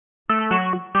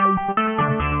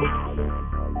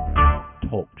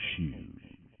Shoes.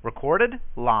 Recorded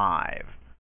live.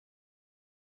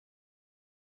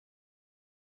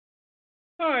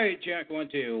 All right, check 1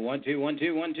 2 1 2 1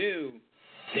 2 1 2.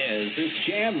 This is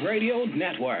Jam Radio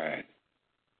Network.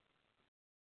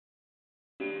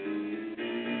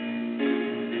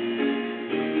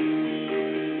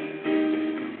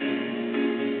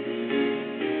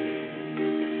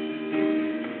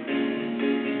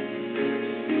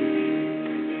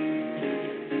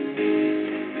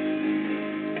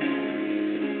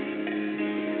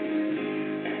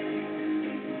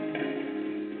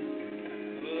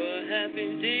 Happy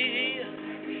day,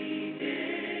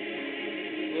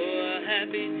 oh, a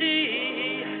happy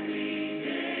day,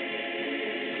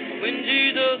 when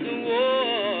Jesus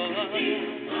was,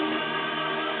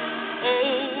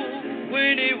 oh,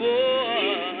 when he was,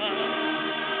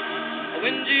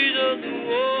 when Jesus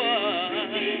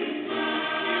was, he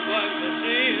wiped my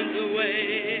sins away,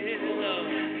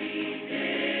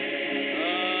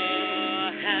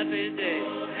 oh, happy day.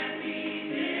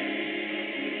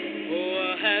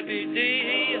 Happy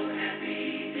day,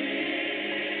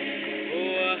 oh,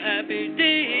 a happy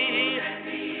day,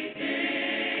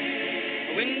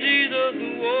 when Jesus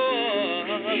was,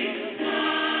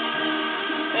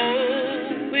 oh,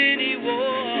 when he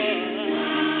was,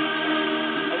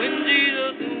 when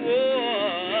Jesus was,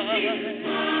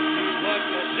 washed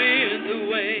my sins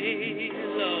away,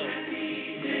 Lord,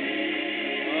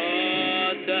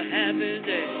 oh, it's a happy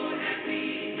day.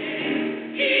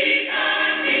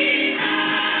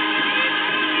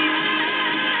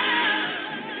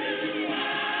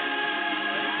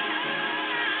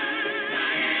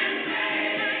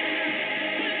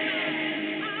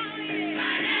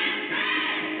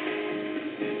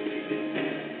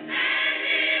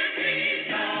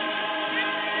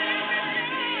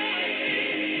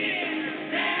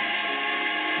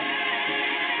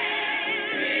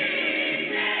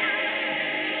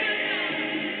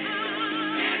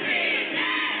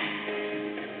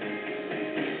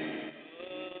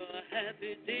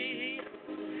 Happy day,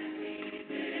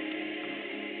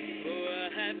 oh, a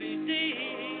happy day,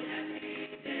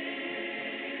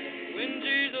 when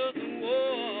Jesus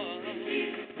was,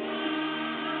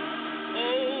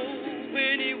 oh,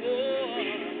 when he was,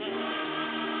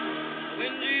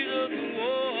 when Jesus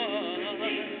was,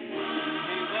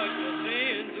 he washed my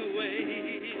sins away,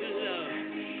 Lord,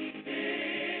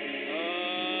 oh,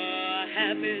 a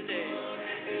happy day.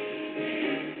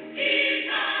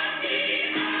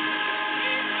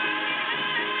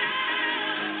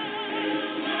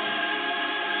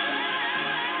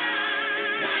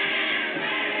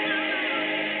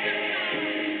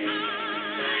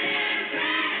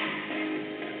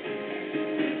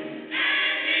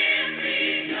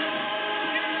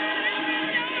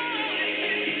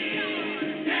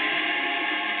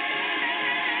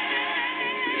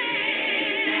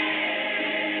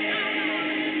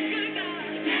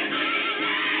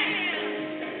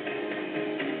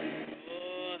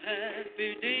 Happy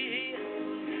day,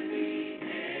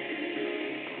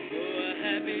 oh, a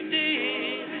happy day,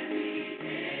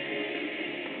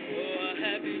 oh, a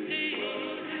happy day,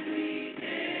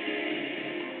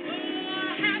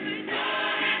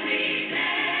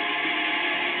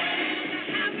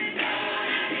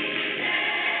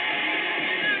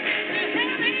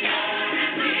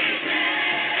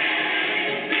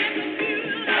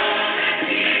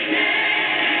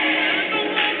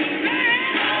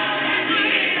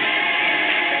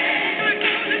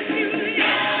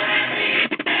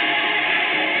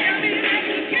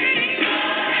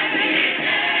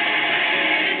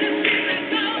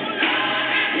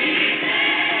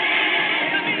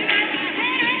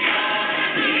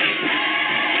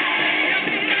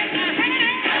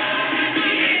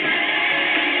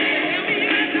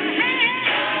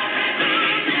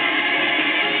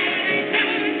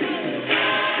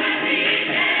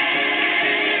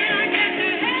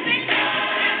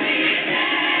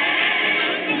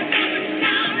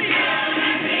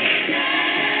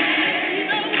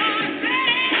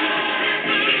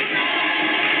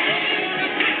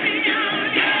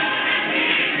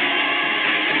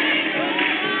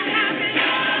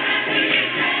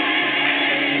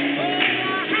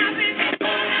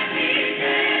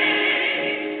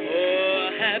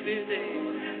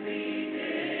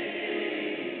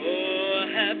 oh, a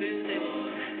happy day,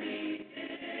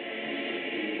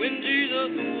 when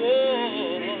Jesus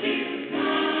was,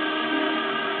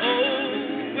 oh,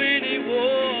 when he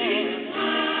was,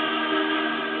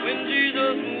 when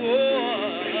Jesus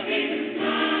was,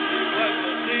 wipe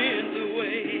my sins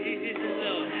away,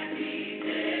 Lord.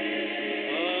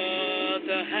 Oh, it's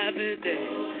a happy day.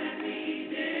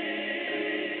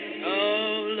 Oh,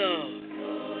 Lord.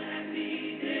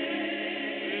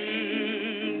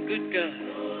 Yeah.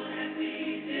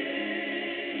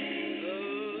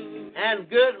 And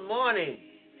good morning.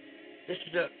 This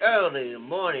is the early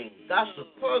morning gospel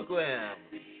program.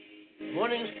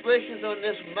 Morning inspirations on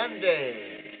this Monday.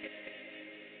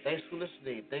 Thanks for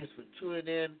listening. Thanks for tuning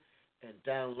in and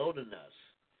downloading us.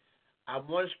 Our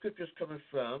morning scripture is coming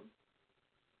from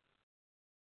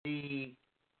the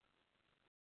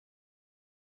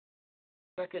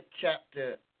second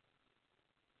chapter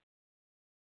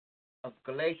of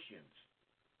Galatians.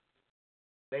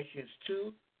 Galatians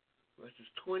 2, verses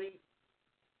 20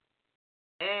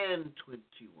 and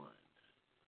 21.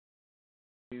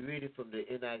 We read it from the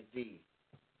NIV.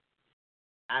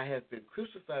 I have been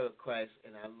crucified with Christ,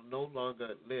 and I no longer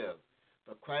live,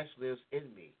 but Christ lives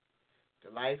in me.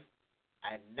 The life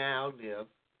I now live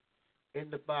in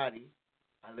the body,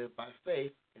 I live by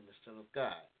faith in the Son of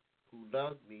God, who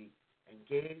loved me and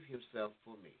gave himself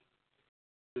for me.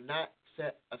 Do not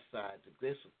set aside the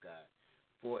grace of God,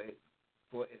 for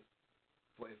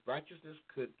if righteousness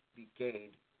could be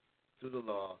gained through the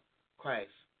law, Christ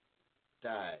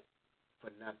died for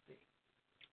nothing.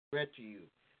 Read to you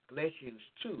Galatians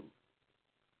 2,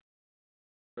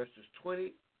 verses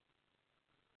 20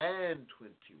 and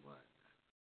 21.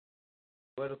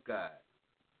 Word of God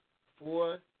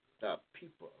for the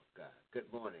people of God.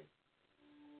 Good morning.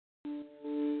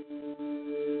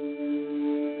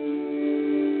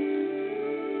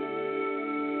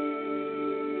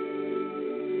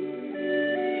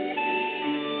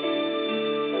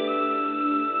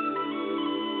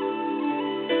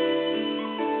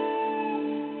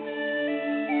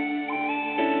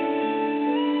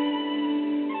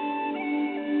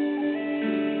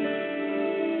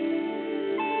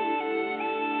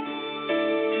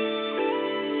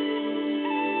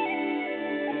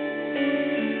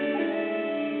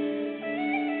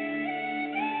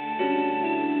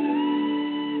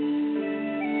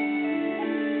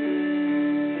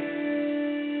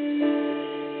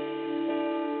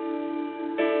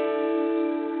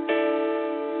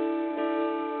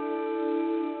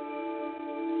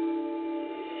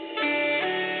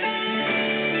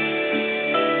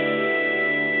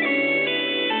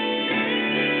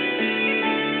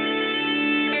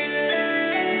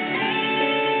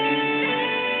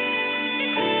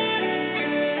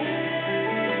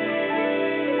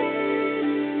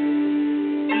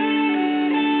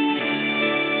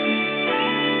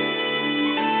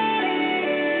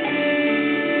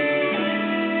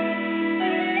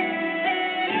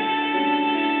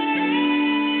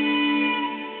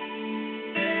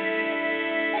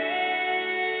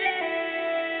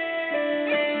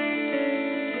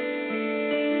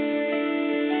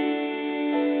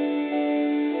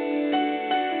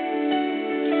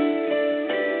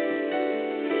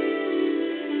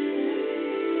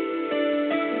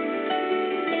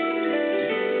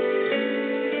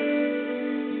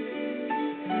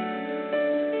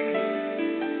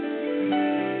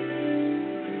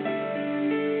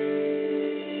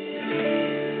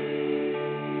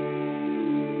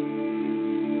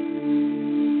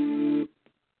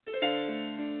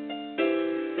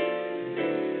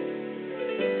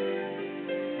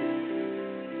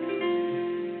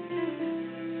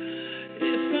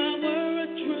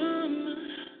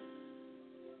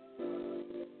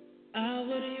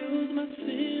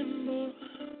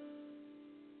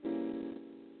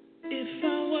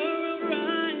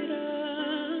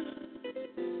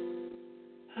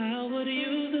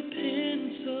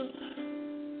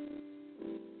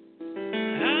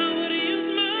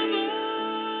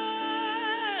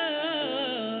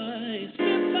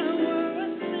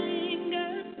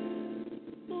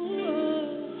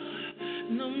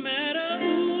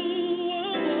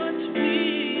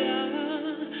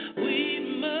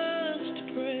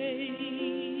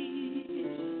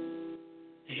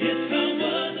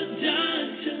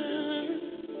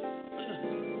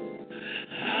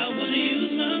 I would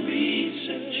use my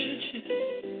research.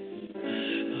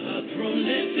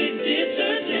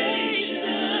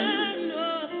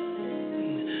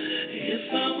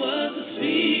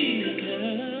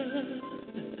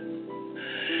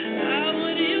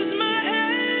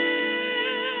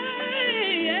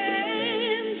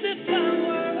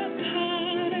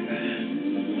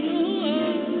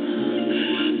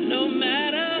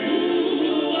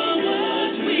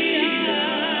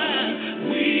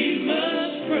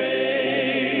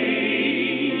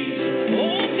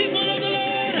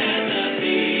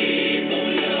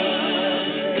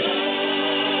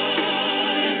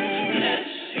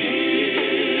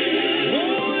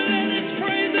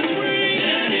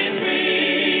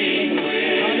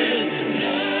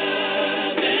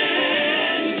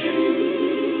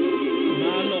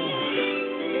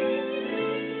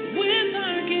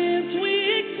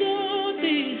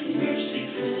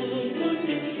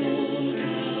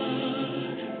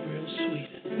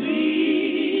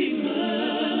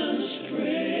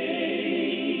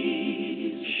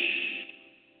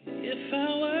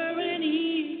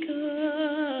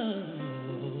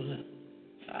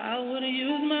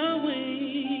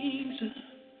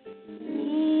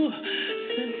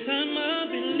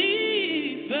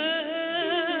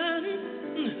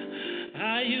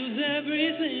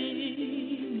 victory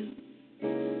sing.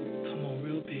 Come on,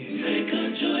 real big. Make a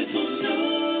joyful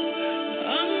noise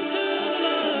unto the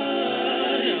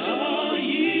Lord, all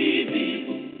ye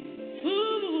people.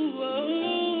 Ooh,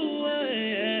 oh,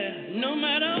 yeah. No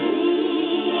matter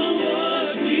who or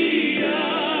what we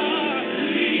are,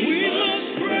 we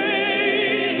must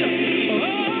praise.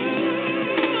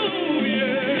 Oh,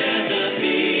 yeah. Let the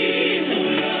people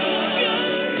of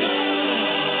God.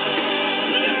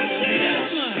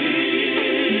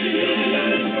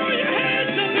 Let's throw your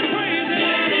hands up and praise Him.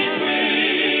 Let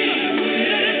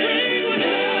it ring with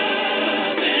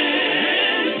love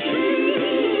and truth.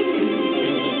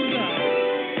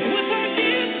 With our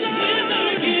gifts,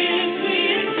 we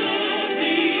exalt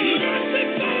Thee.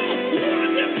 Merciful,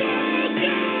 wonderful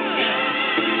God.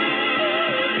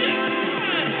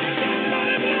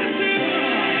 Somebody bless Him.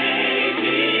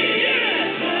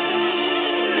 Yes.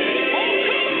 Oh,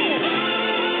 come on.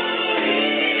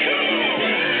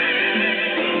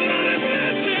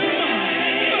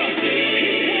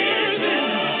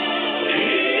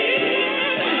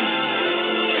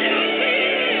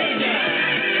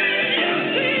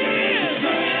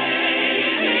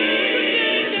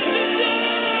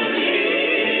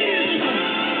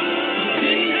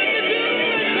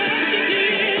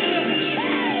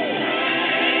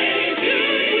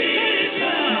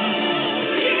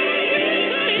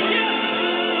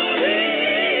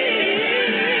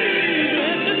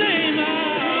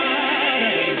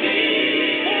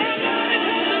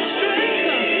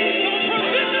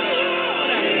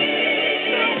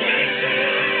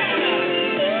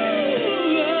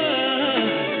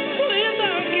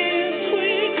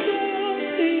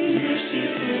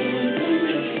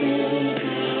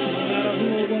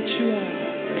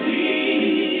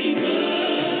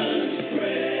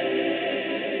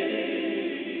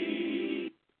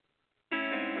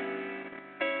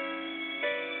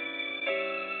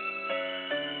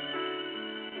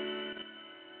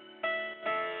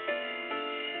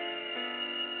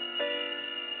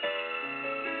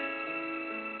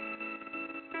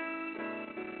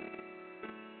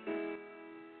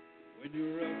 When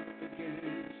you're up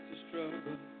against a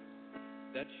struggle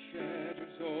that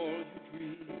shatters all your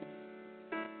dreams,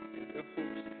 and your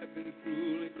hopes have been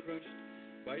cruelly crushed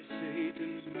by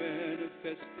Satan's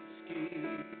manifested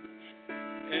scheme,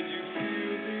 and you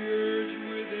feel the urge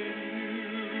within you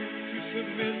to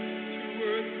submit to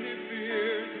earthly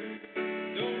fears,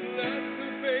 don't let the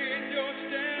faith you're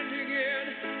standing in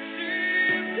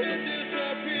seem to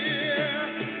disappear.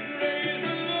 Praise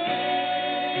the Lord.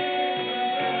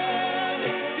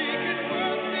 He can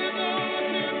work through those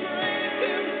who praise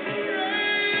Him.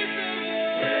 Praise the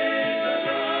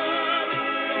Lord.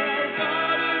 For our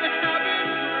God in heaven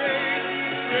reigns.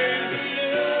 Praise the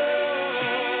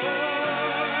Lord.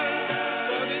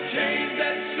 For the chains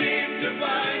that seem to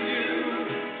bind you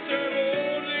serve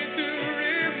only to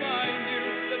remind you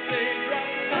that they drop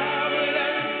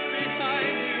powerless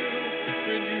behind you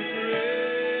when you praise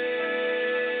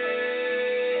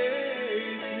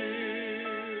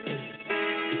Him.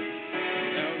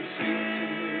 Now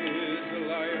Satan is a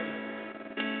liar,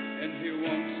 and he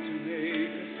wants to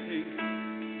make us think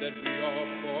that we are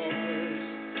paupers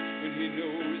when he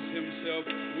knows himself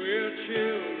we're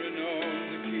children of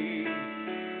the King.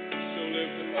 So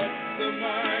lift up the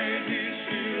mighty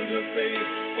shield of faith,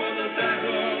 for the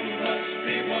battle must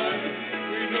be won.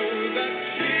 We know that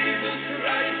Jesus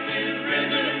Christ is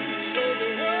risen, so the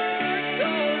work's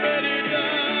already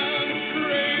done.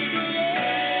 Praise the Lord.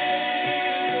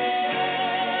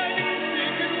 He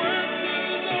can work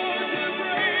through those who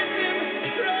praise Him.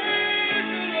 Praise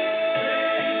the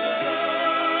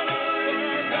Lord. For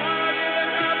our God in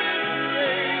heaven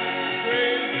reigns.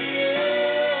 Praise the Lord.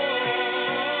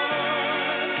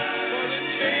 For the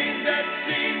chains that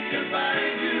seem to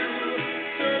bind you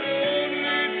serve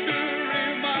only to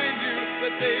remind you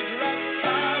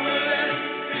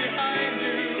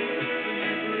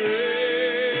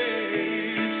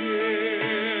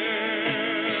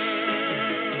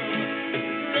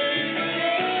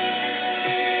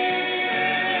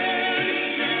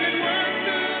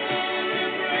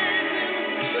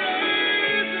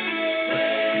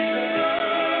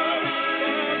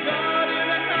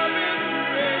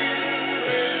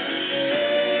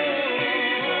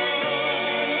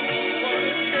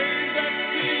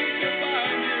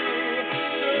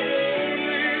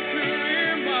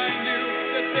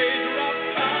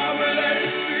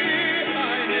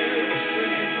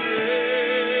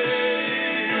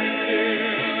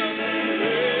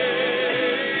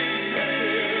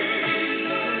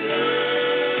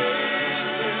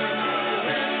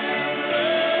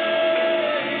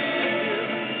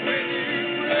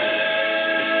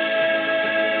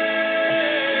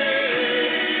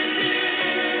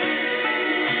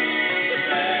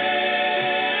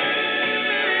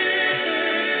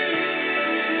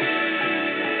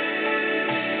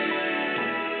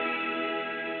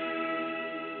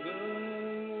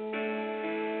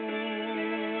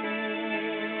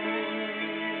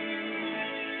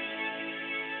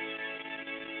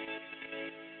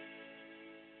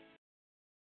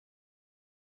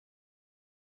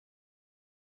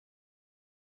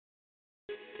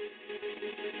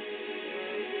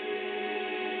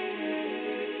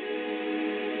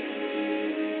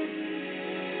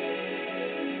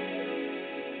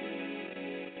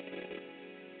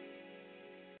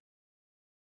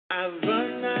I've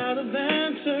run out of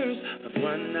answers, I've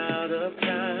run out of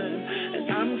time, and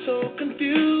I'm so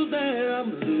confused that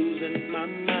I'm losing my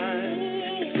mind.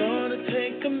 It's gonna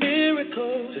take a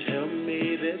miracle to help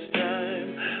me this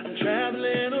time. I'm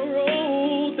traveling a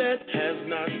road that has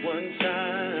not one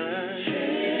sign.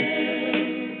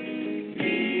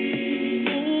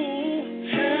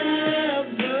 Have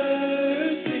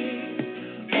mercy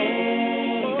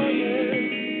on me.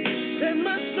 Set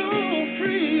my soul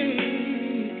free.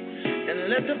 And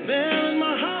let the bell in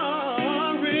my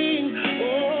heart ring.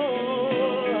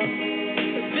 Oh,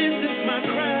 this is my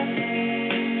cry.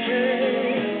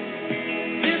 Hey,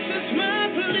 this is my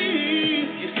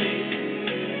plea. You see,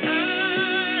 I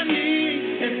need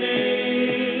an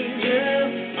angel.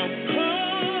 I'm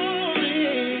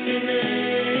calling an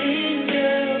angel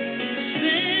to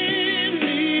send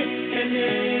me an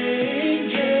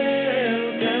angel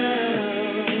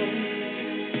down.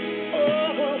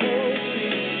 Oh,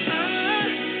 see.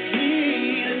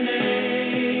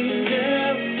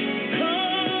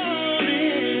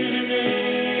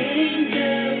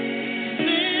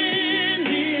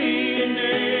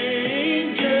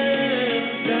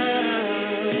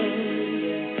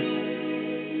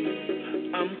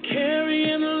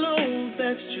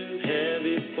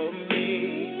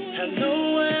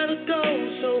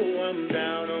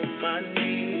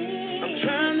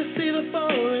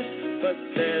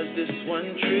 There's this one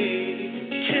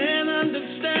tree, can't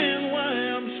understand why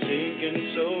I'm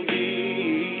sinking so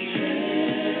deep.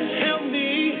 Help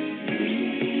me,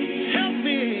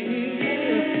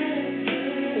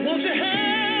 won't you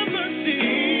have mercy?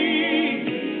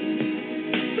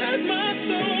 Set my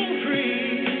soul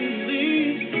free,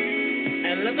 please,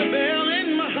 and let the bell in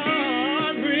my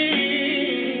heart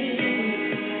ring.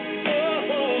 Oh,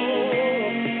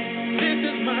 this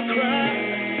is my cry.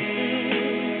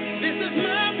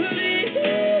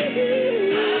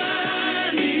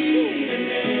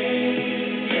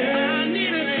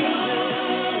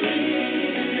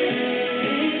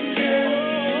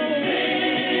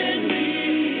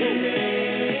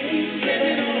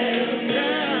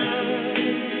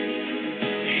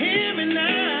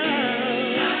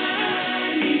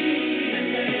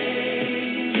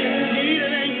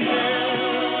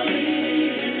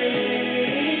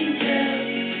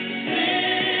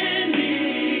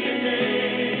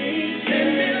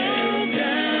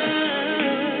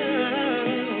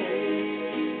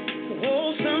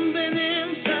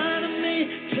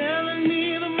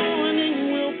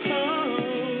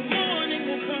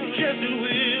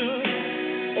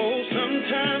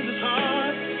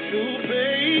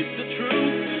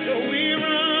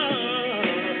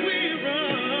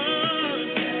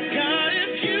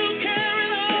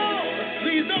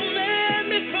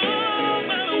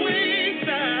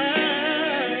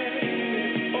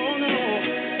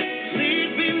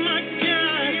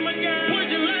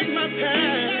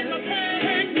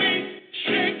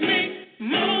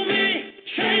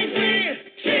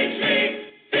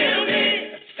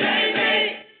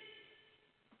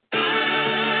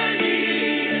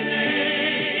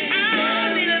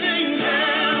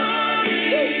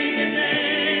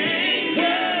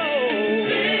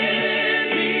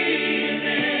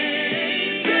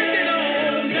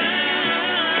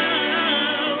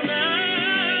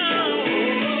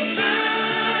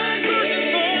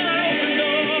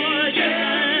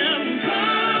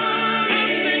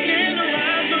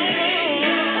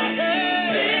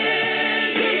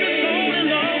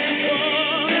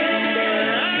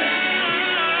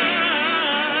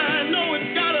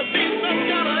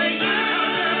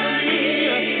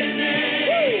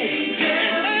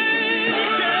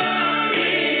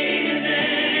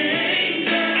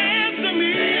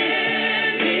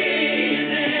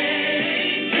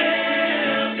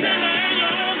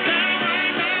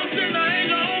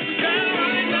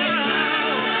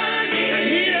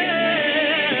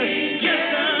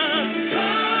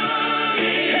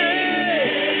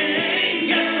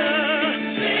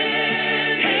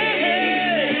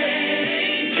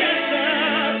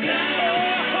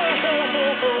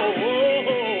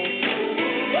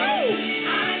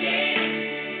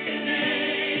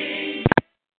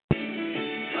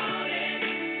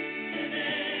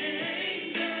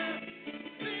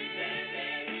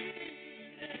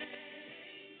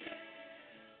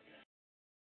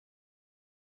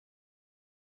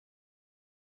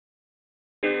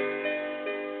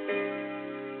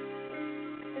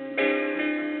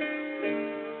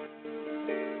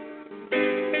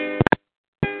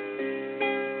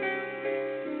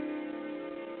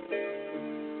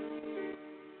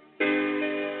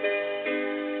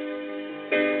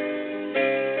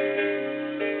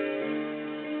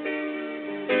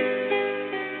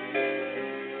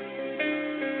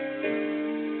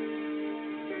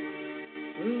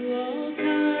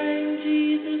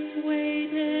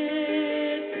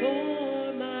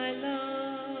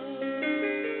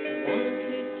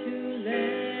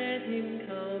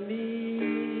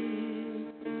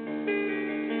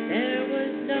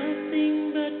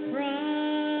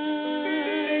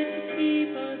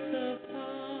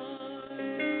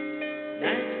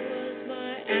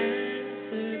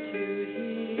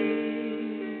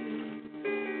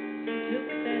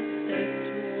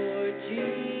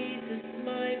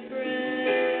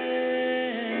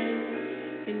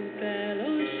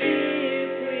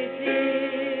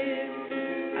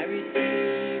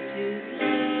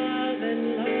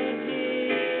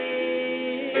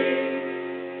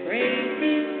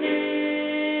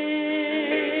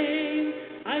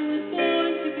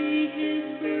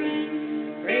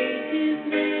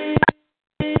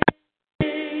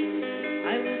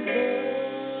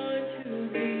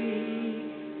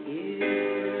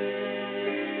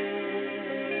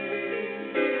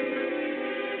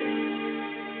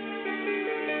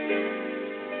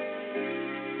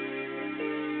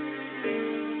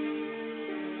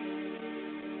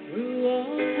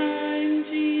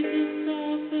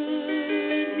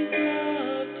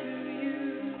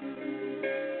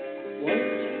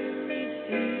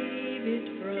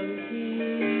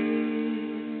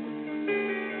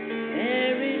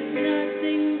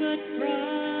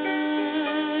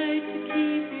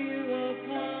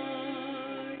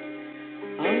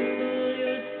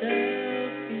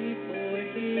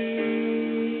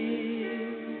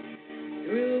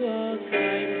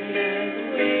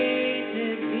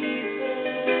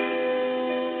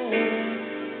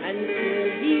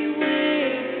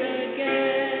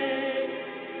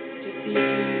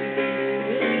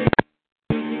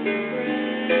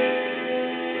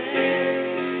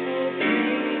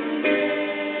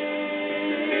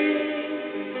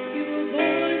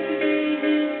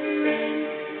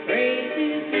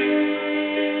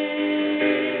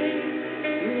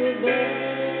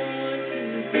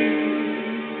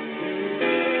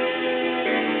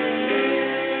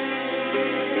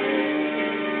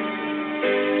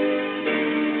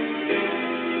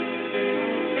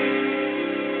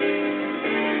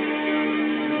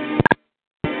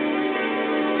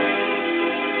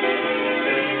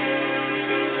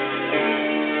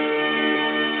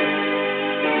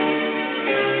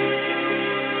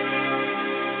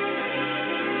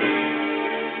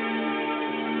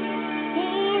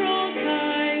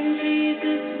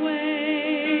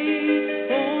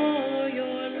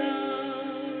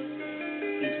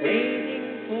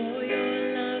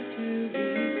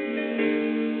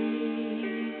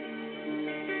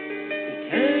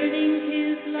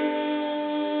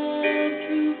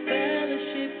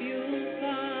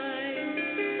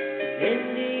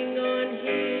 depending on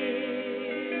Him,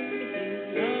 His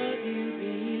love you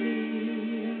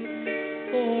believe.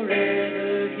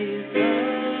 Forever His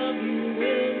love you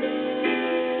will know.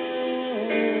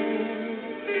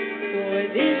 For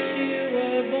this you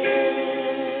were born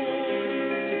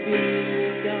to be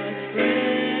God's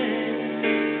friend,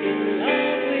 in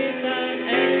love without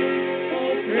end.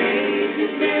 Oh, praise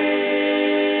His name.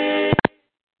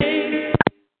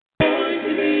 Born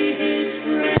to be His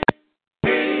friend.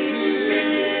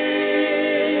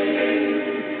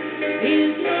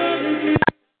 His love is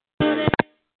without end.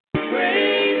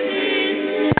 Praise His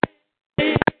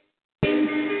name.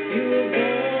 You were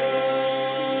born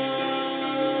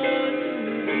to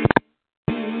be His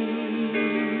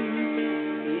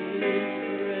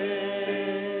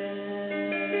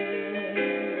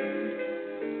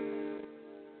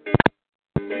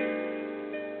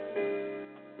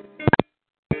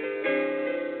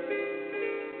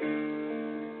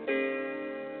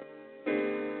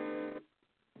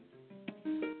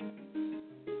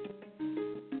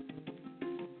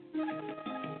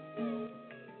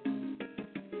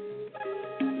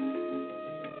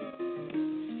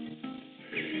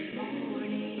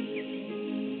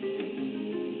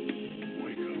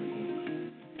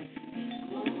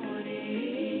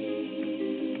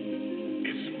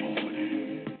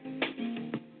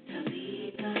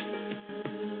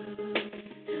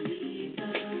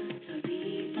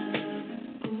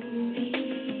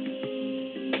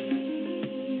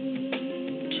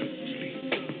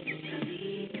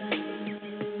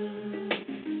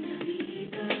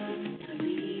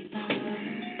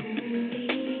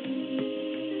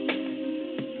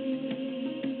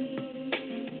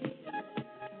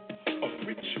A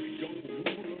rich young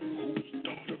ruler whose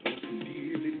daughter was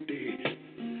nearly dead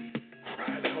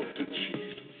cried out to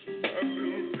Jesus, "My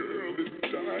little girl is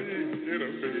dying in a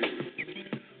bed."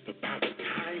 But by the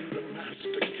time the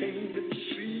master came, it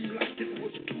seemed like it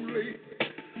was too late.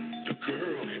 The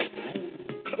girl had grown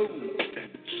cold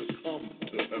and succumbed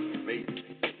to her fate.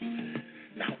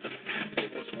 Now the family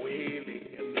was wailing,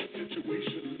 and the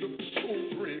situation looked so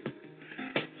grim.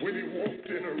 When he walked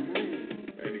in a room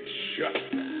and he shut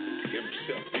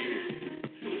himself in,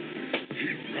 he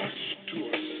rushed to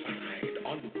her side,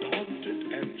 undaunted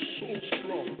and so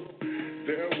strong.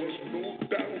 There was no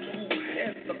doubt who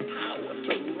had the power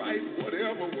to right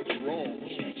whatever was wrong.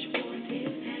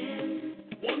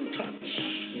 One touch,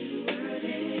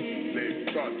 they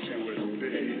thought you were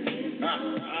dead.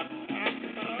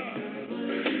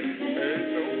 Ain't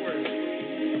no way.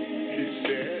 He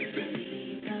said,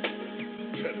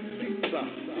 Talitha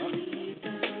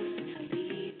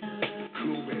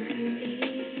Kumi.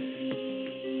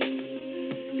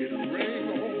 It rang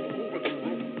all over the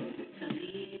room.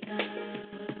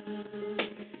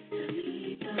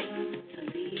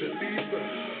 Talitha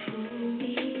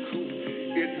Kumi.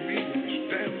 It means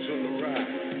damsel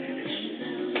arise.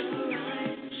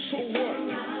 So what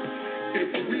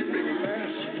if weeping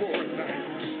lasts for a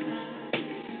night?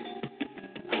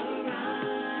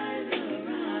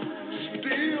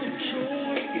 Still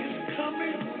joy is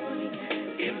coming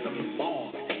in the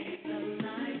morning.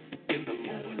 In the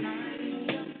morning.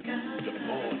 The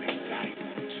morning light.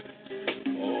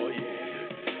 Oh yeah.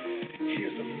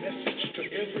 Here's a message to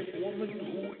every woman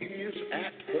who is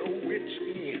at her wit's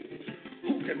end.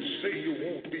 Who can say you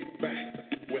won't be back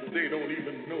when they don't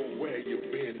even know where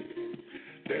you've been?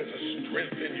 There's a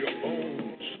strength in your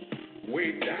bones,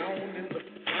 way down in the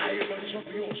fibers of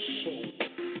your soul.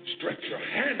 Stretch your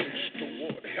hands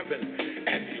toward heaven,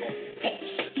 and your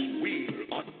forces will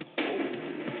unfold.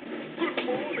 Good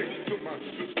morning to my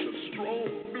sister, strong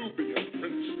Nubian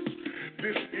princess.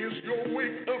 This is your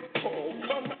wake-up call.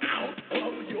 Come out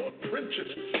of your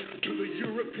trenches. To the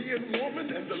European woman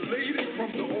and the lady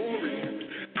from the Orient,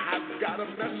 I've got a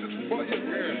message for you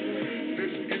here.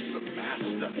 This is the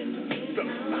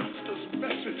master's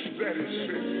message that is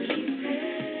sent.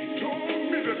 He told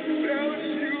me to tell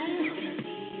you,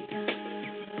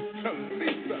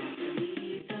 Talitha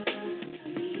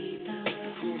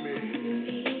Kumi.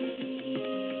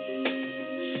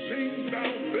 Sing thou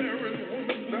barren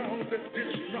woman, thou that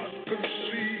didst not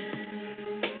conceive.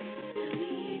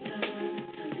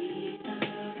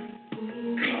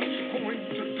 God's going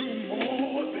to do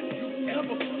more than you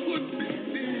ever could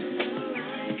believe.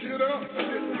 Get up,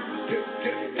 get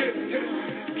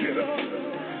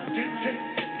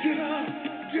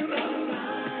up,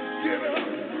 get up.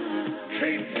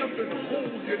 Can't nothing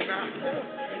hold you now.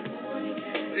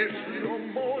 It's your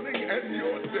morning and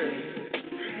your day.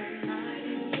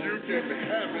 You can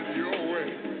have it your way.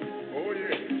 Oh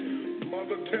yeah.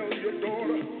 Mother, tell your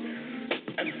daughter,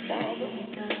 and father,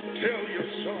 tell your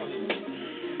son.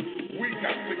 We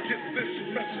got to get this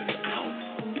message out.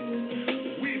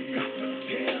 We've got to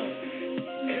tell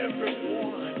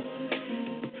everyone.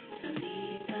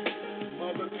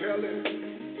 Mother, tell it.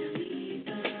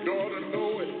 Daughter,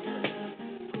 know it.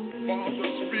 Father,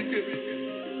 speak it.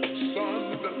 Son,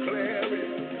 declare it.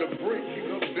 The breaking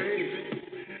of day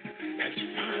has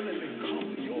finally come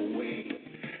your way.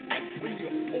 And when you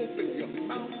open your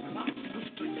mouth, my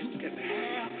sister, you can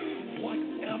have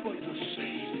whatever you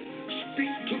say.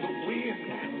 Speak to the wind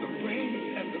and the rain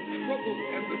and the trouble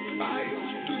and the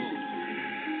trials too.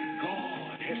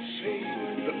 God has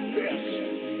saved the best,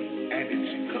 and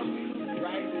it's coming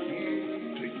right here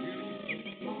to you.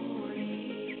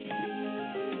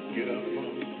 Get up,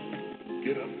 mama.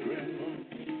 Get up, grandma.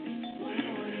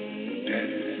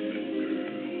 Daddy and the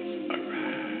girls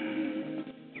arrive.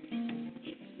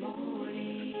 It's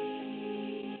morning.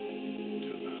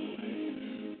 To the land.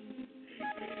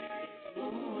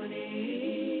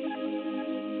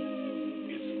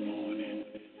 It's morning.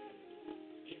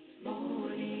 It's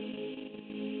morning.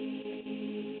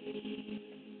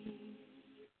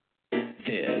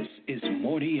 This is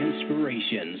Morty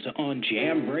Inspirations on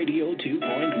Jam Radio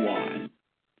 2.1.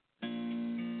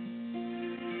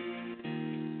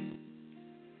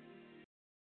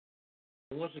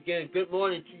 Once again, good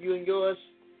morning to you and yours.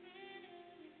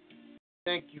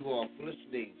 Thank you all for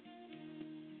listening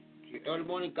to your early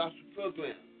morning gospel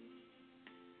program,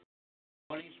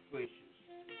 Morning Inspirations.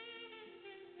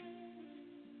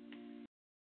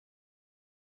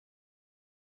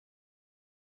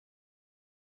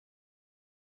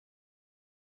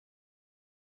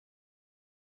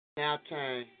 Now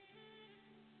time.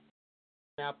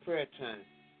 Now prayer time.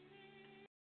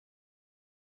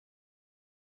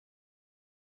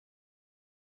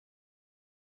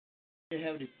 Dear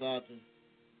Heavenly Father,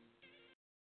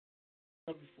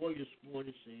 come before you this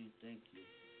morning saying thank you.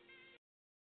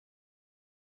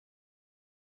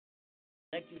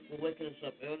 Thank you for waking us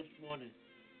up early this morning.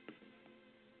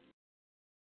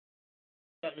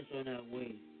 Starting us on our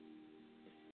way.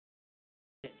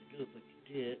 You had to do it, but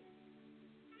you did.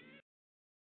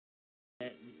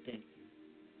 And we thank you.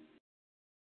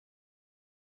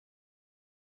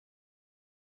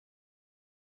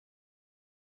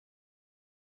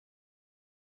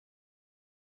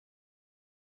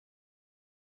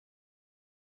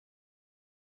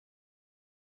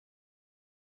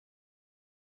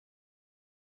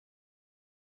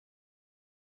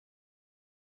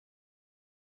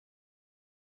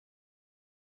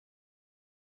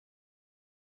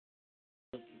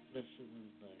 Thank you, bless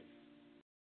someone's life.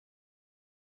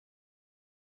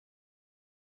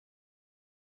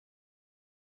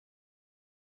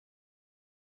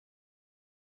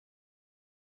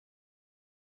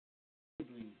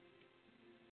 Believe.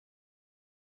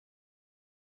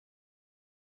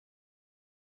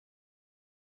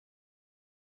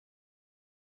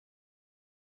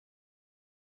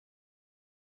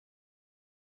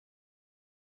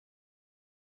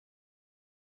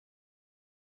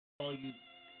 All you've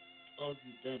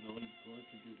done, all you're going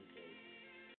to do today.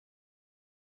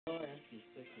 Lord, I ask you a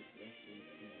special blessing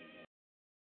in your life.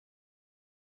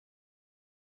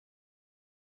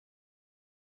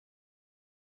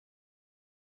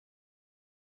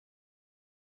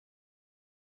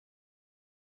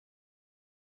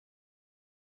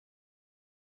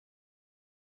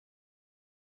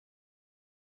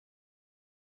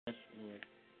 Yes, Lord.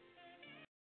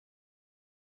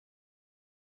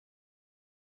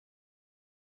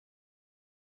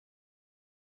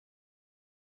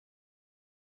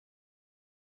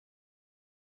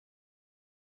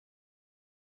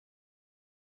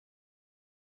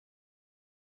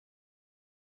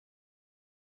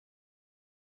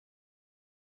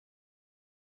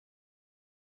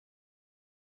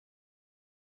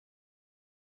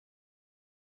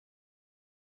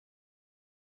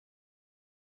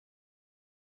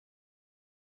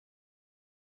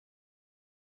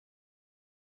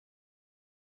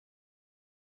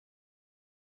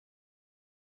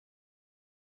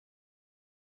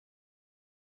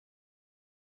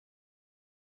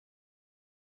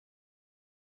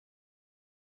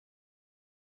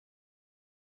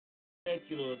 Thank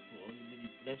you, Lord, for all your many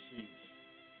blessings.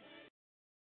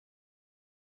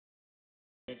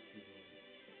 Thank you,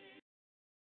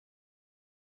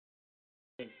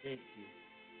 Lord. Thank you.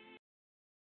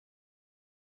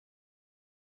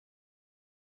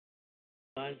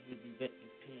 Lives will be better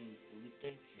in pain, but we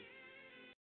thank you.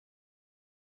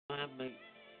 Mind might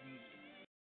be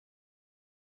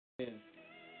there,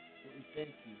 but we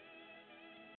thank you.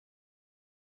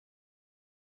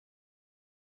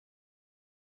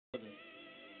 Father,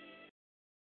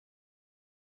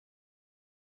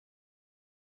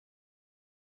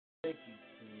 Thank you.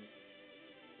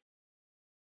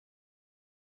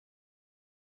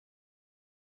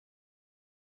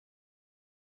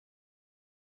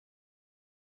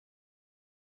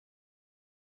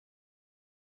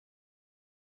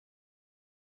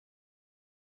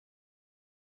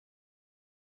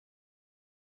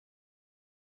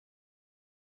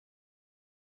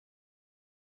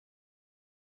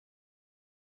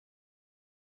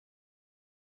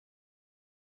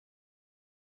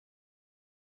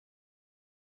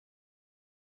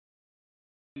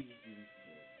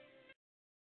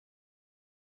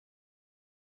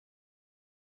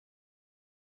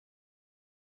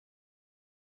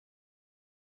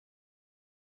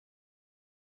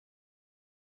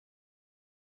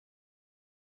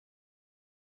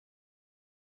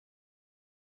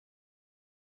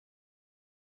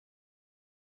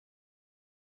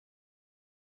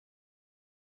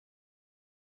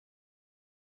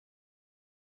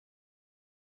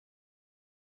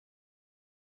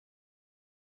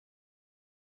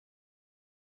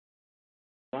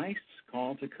 Christ's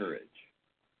call to courage.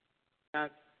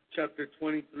 Acts chapter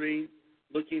 23,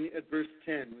 looking at verse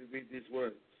 10, we read these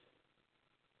words.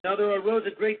 Now there arose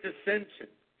a great dissension,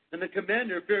 and the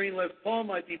commander, fearing lest Paul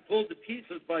might be pulled to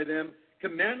pieces by them,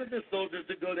 commanded the soldiers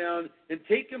to go down and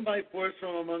take him by force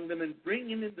from among them and bring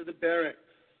him into the barracks.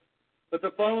 But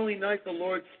the following night the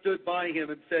Lord stood by him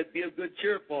and said, Be of good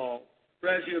cheer, Paul, for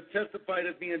as you have testified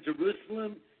of me in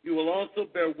Jerusalem, you will also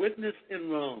bear witness in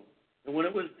Rome. And when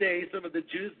it was day, some of the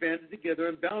Jews banded together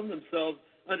and bound themselves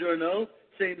under an oath,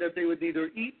 saying that they would neither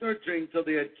eat nor drink till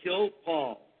they had killed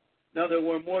Paul. Now there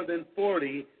were more than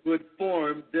 40 who had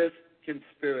formed this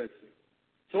conspiracy.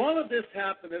 So all of this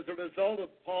happened as a result of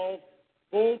Paul's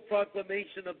bold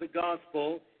proclamation of the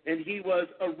gospel, and he was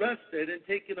arrested and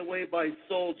taken away by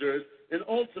soldiers and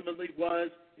ultimately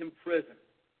was imprisoned.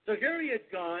 So here he had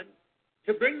gone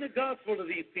to bring the gospel to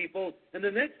these people, and the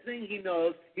next thing he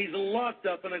knows, he's locked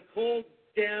up in a cold,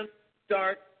 damp,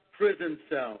 dark prison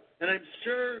cell. And I'm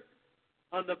sure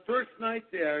on the first night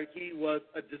there, he was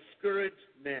a discouraged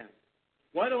man.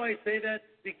 Why do I say that?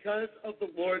 Because of the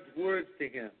Lord's words to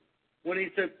him. When he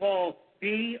said, Paul,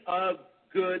 be of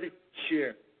good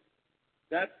cheer.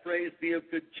 That phrase, be of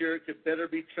good cheer, could better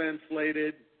be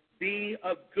translated, be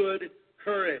of good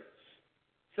courage.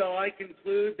 So I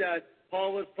conclude that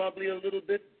Paul was probably a little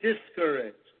bit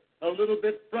discouraged, a little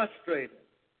bit frustrated.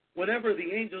 Whenever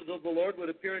the angels of the Lord would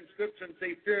appear in Scripture and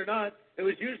say, fear not, it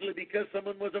was usually because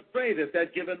someone was afraid at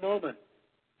that given moment.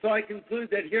 So I conclude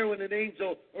that here when an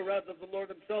angel, or rather the Lord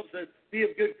himself says, be of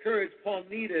good courage, Paul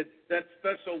needed that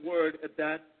special word at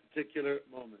that particular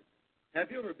moment. Have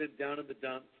you ever been down in the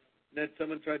dumps and had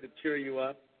someone tried to cheer you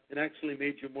up and actually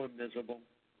made you more miserable?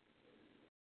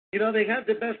 You know, they had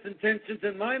the best intentions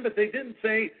in mind, but they didn't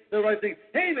say the right thing.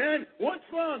 Hey, man, what's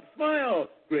wrong? Smile.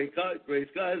 Gray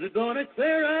skies are going to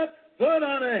clear up. Put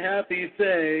on a happy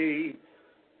face.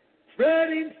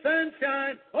 Spreading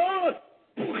sunshine. Oh,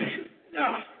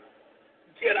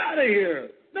 get out of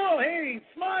here. No, hey,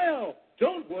 smile.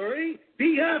 Don't worry.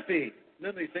 Be happy. And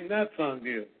then they sing that song to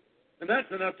you. And that's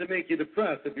enough to make you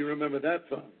depressed if you remember that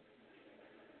song.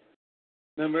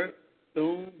 Remember?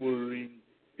 Don't worry.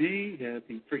 Be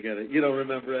happy. Forget it. You don't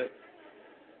remember it.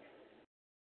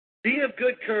 Be of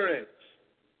good courage.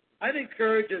 I think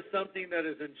courage is something that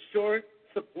is in short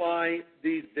supply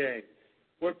these days,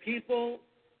 where people,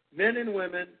 men and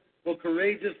women, will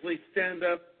courageously stand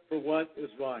up for what is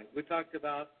right. We talked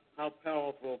about how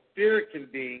powerful fear can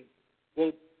be.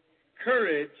 Well,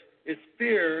 courage is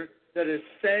fear that has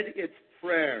said its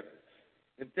prayers.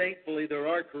 And thankfully, there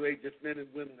are courageous men and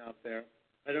women out there.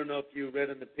 I don't know if you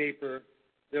read in the paper,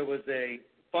 there was a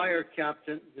fire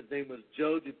captain, his name was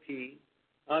Joe Dupuis,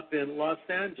 up in Los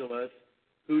Angeles,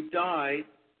 who died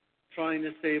trying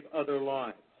to save other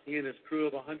lives. He and his crew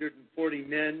of 140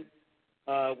 men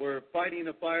were fighting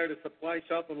a fire at a supply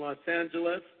shop in Los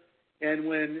Angeles, and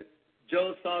when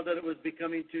Joe saw that it was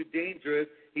becoming too dangerous,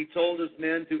 he told his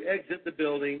men to exit the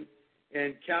building,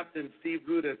 and Captain Steve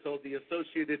Ruda told the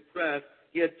Associated Press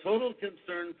he had total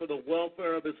concern for the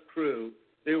welfare of his crew.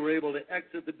 They were able to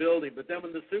exit the building. But then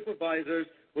when the supervisors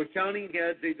were counting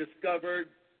heads, they discovered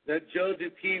that Joe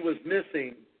Dupuis was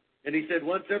missing. And he said,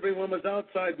 once everyone was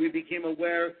outside, we became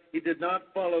aware he did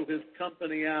not follow his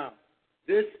company out.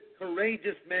 This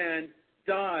courageous man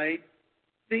died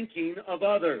thinking of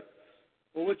others.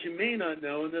 Well, what you may not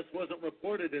know, and this wasn't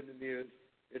reported in the news,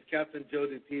 is Captain Joe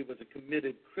Dupuis was a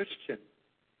committed Christian.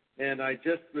 And I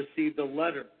just received a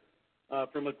letter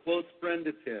from a close friend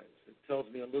of his. It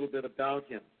tells me a little bit about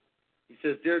him. He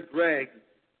says, Dear Greg,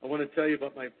 I want to tell you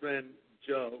about my friend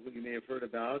Joe, who you may have heard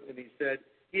about, and he said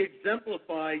he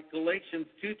exemplified Galatians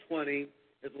 2:20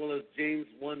 as well as James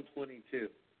 1:22.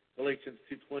 Galatians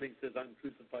 2:20 says, I'm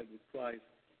crucified with Christ,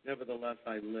 nevertheless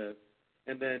I live.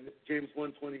 And then James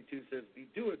 1:22 says, be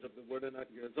doers of the word and not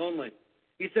hearers only.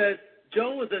 He says,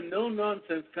 Joe was a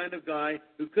no-nonsense kind of guy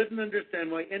who couldn't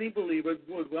understand why any believer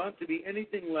would want to be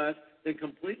anything less than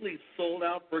completely sold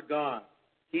out for God.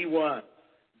 He was.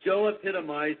 Joe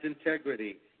epitomized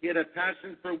integrity. He had a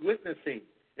passion for witnessing,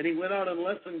 and he went out on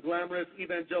less than glamorous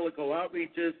evangelical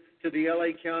outreaches to the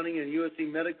L.A. County and USC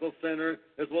Medical Center,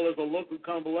 as well as a local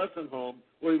convalescent home,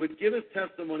 where he would give his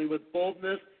testimony with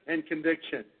boldness and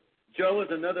conviction. Joe, as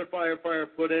another firefighter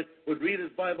put it, would read his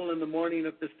Bible in the morning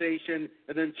at the station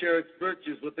and then share its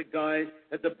virtues with the guys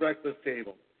at the breakfast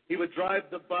table. He would drive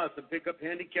the bus and pick up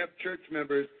handicapped church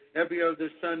members every other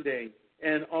Sunday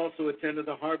and also attended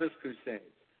the Harvest Crusade.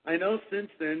 I know since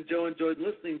then Joe enjoyed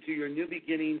listening to your New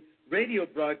Beginning radio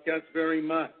broadcast very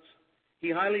much.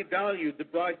 He highly valued the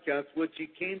broadcast, which he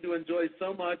came to enjoy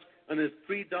so much on his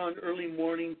pre-dawn early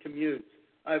morning commutes.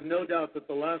 I have no doubt that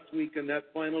the last week in that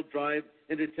final drive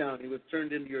into town, he was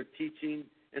turned into your teaching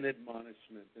and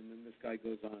admonishment. And then this guy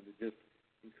goes on to just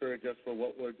encourage us for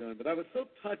what we're doing. But I was so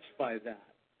touched by that.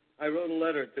 I wrote a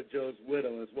letter to Joe's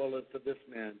widow as well as to this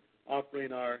man,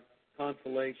 offering our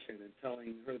consolation and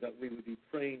telling her that we would be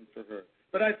praying for her.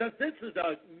 But I thought this is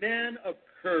a man of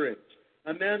courage,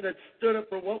 a man that stood up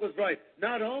for what was right,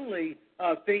 not only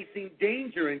facing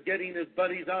danger and getting his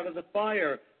buddies out of the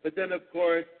fire, but then, of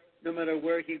course, no matter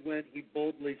where he went, he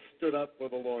boldly stood up for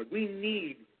the Lord. We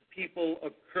need people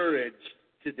of courage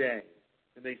today,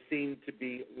 and they seem to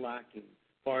be lacking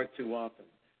far too often.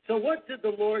 So what did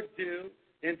the Lord do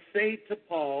and say to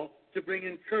Paul to bring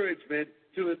encouragement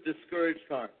to his discouraged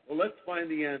heart? Well, let's find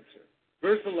the answer.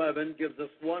 Verse 11 gives us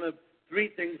one of three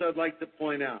things I'd like to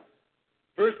point out.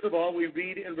 First of all, we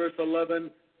read in verse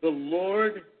 11, the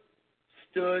Lord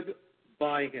stood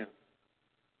by him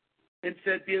and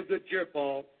said, be of good cheer,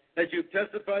 Paul. As you've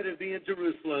testified of me in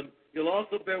Jerusalem, you'll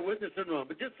also bear witness in Rome.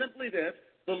 But just simply this,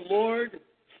 the Lord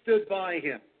stood by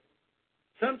him.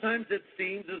 Sometimes it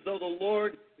seems as though the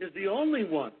Lord is the only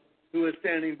one who is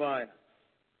standing by us.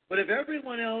 But if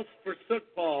everyone else forsook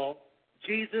Paul,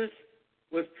 Jesus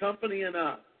was company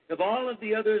enough. If all of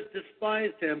the others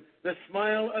despised him, the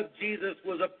smile of Jesus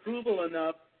was approval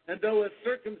enough. And though his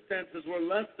circumstances were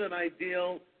less than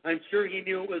ideal, I'm sure he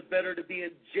knew it was better to be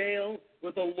in jail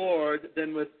with the Lord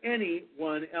than with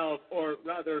anyone else, or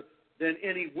rather than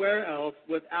anywhere else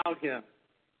without him.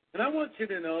 And I want you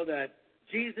to know that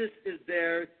Jesus is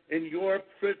there in your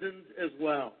prisons as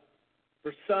well.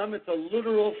 For some, it's a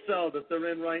literal cell that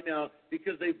they're in right now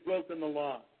because they've broken the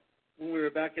law. When we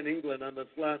were back in England on this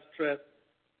last trip,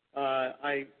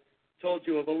 I told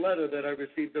you of a letter that I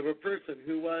received of a person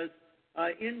who was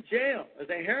in jail as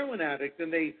a heroin addict,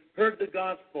 and they heard the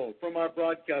gospel from our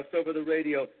broadcast over the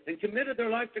radio and committed their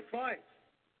life to Christ.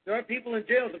 There are people in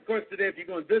jails, of course, today if you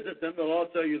go and visit them, they'll all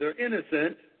tell you they're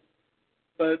innocent,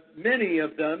 but many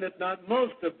of them, if not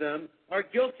most of them, are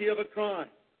guilty of a crime.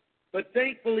 But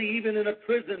thankfully, even in a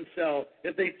prison cell,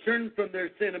 if they turn from their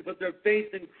sin and put their faith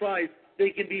in Christ,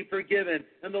 they can be forgiven,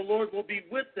 and the Lord will be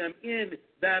with them in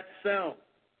that cell.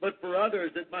 But for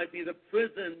others, it might be the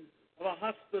prison of a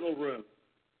hospital room,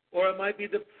 or it might be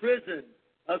the prison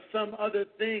of some other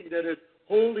thing that is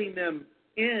holding them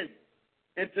in.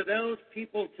 And to those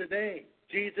people today,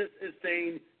 Jesus is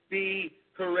saying, be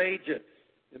courageous.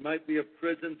 It might be a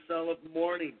prison cell of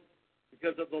mourning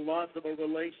because of the loss of a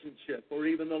relationship or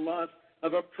even the loss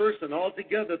of a person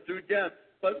altogether through death.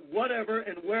 But whatever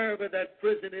and wherever that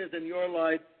prison is in your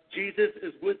life, Jesus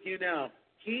is with you now.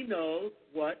 He knows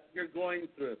what you're going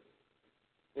through.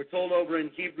 We're told over in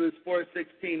Hebrews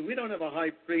 4:16, we don't have a high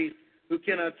priest who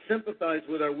cannot sympathize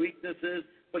with our weaknesses,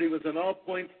 but he was in all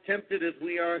points tempted as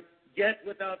we are, yet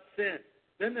without sin.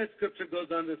 Then that scripture goes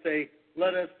on to say,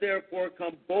 let us therefore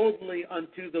come boldly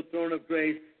unto the throne of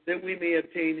grace, that we may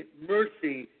obtain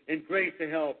mercy and grace to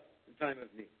help in time of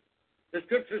need. The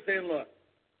scripture is saying, look,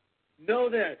 know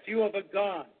this, you have a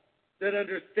God that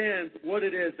understands what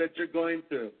it is that you're going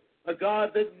through, a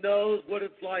God that knows what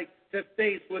it's like to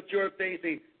face what you're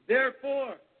facing.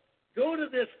 Therefore, go to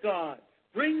this God.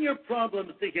 Bring your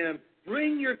problems to him.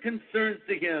 Bring your concerns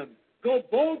to him. Go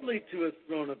boldly to his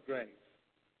throne of grace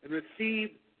and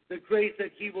receive the grace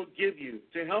that he will give you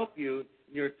to help you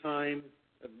in your time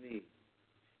of need.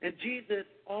 And Jesus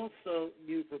also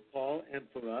knew for Paul and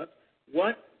for us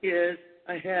what is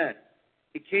ahead.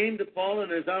 He came to Paul in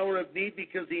his hour of need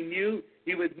because he knew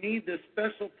he would need this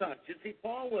special touch. You see,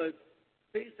 Paul was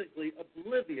basically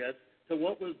oblivious to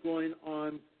what was going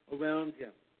on around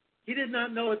him. He did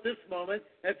not know at this moment,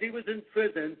 as he was in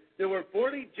prison, there were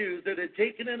 40 Jews that had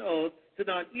taken an oath to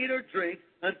not eat or drink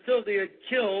until they had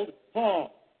killed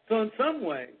Paul. So in some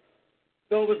ways,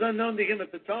 though it was unknown to him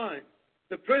at the time,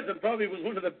 the prison probably was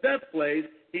one of the best places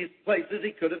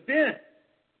he could have been.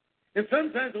 And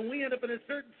sometimes when we end up in a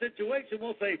certain situation,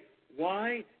 we'll say,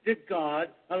 why did God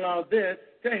allow this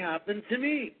to happen to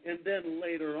me? And then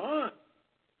later on,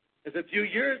 as a few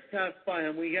years pass by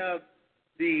and we have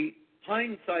the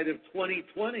hindsight of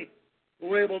 2020,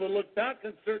 we're able to look back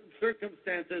on certain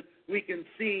circumstances, we can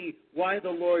see why the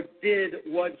Lord did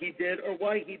what he did or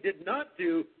why he did not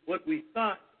do what we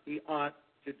thought he ought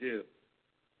to do.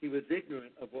 He was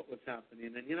ignorant of what was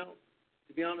happening. And,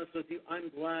 to be honest with you, I'm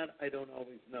glad I don't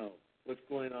always know what's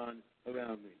going on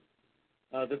around me.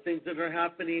 The things that are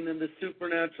happening in the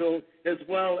supernatural as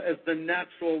well as the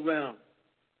natural realm.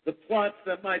 The plots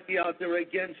that might be out there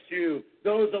against you,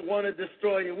 those that want to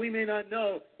destroy you. We may not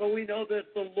know, but we know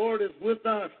that the Lord is with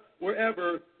us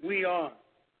wherever we are.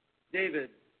 David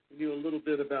knew a little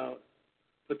bit about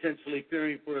potentially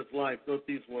fearing for his life. Wrote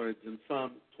these words in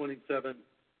Psalm 27.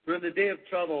 For in the day of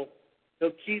trouble, he'll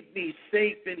keep me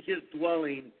safe in his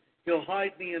dwelling. He'll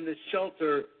hide me in the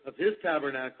shelter of his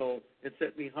tabernacle and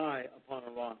set me high upon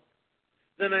a rock.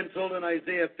 Then I'm told in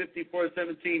Isaiah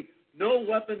 54:17, no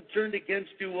weapon turned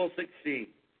against you will succeed,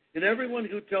 and everyone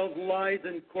who tells lies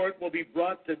in court will be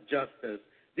brought to justice.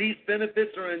 These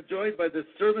benefits are enjoyed by the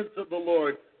servants of the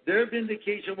Lord. Their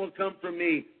vindication will come from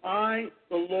me. I,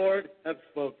 the Lord, have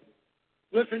spoken.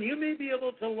 Listen, you may be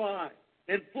able to lie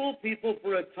and fool people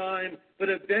for a time, but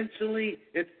eventually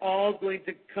it's all going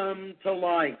to come to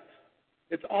light.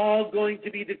 It's all going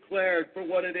to be declared for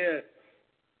what it is.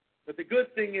 But the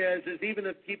good thing is even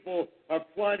if people are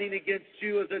plotting against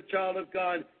you as a child of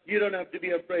God, you don't have to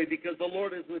be afraid because the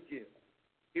Lord is with you.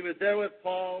 He was there with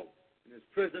Paul in his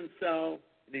prison cell,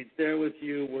 and he's there with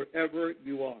you wherever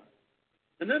you are.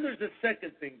 And then there's a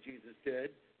second thing Jesus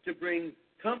did to bring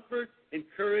comfort and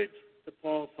courage to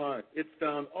Paul's heart. It's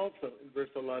found also in verse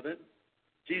 11.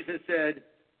 Jesus said,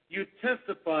 you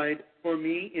testified for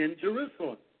me in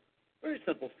Jerusalem. Very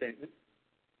simple statement.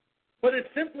 But it's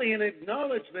simply an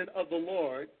acknowledgement of the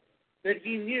Lord that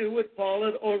he knew what Paul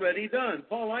had already done.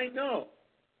 Paul, I know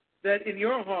that in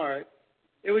your heart,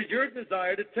 it was your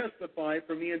desire to testify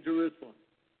for me in Jerusalem.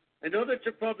 I know that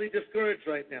you're probably discouraged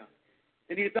right now.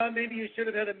 And you thought maybe you should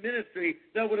have had a ministry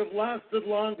that would have lasted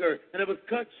longer, and it was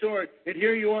cut short, and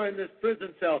here you are in this prison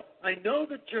cell. I know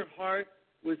that your heart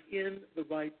was in the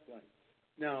right place.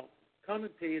 Now,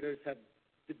 commentators have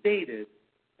debated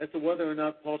as to whether or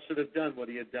not Paul should have done what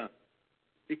he had done.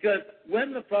 Because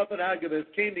when the prophet Agabus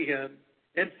came to him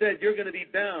and said, you're going to be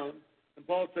bound, and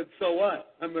Paul said, so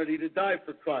what? I'm ready to die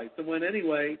for Christ. And when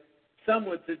anyway, some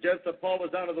would suggest that Paul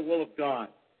was out of the will of God.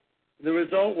 And the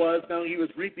result was now he was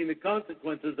reaping the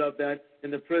consequences of that in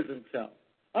the prison cell.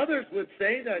 Others would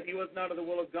say that he was not of the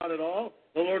will of God at all.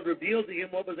 The Lord revealed to him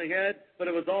what was ahead, but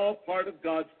it was all part of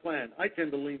God's plan. I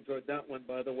tend to lean toward that one,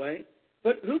 by the way.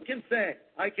 But who can say?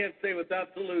 I can't say with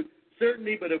absolute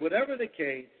certainty, but whatever the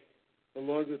case, the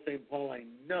Lord was saying, Paul, I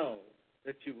know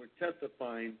that you were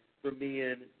testifying for me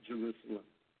in Jerusalem.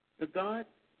 Now, God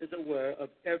is aware of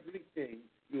everything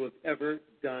you have ever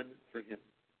done for him.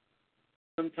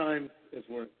 Sometimes as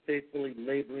we're faithfully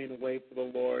laboring away for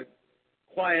the Lord,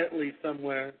 quietly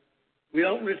somewhere, we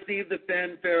don't receive the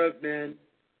fanfare of men.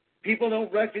 People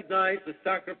don't recognize the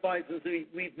sacrifices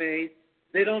we've made.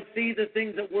 They don't see the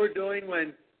things that we're doing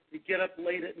when you get up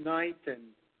late at night and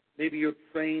maybe you're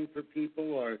praying for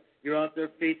people or you're out there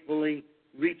faithfully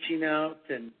reaching out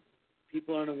and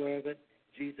people aren't aware of it.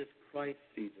 Jesus Christ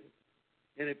sees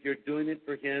it. And if you're doing it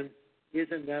for him,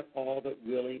 isn't that all that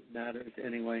really matters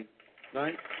anyway?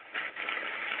 Right?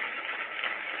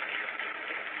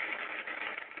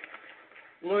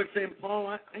 The Lord's saying, Paul,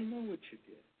 I know what you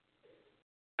did.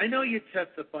 I know you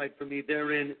testified for me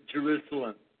there in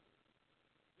Jerusalem.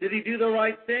 Did he do the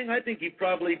right thing? I think he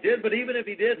probably did, but even if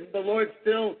he didn't, the Lord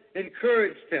still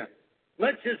encouraged him.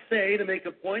 Let's just say, to make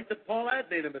a point, that Paul had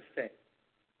made a mistake.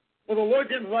 Well, the Lord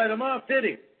didn't write him off, did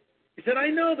he? He said, I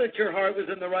know that your heart was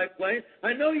in the right place.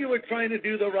 I know you were trying to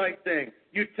do the right thing.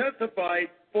 You testified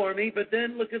for me, but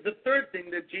then look at the third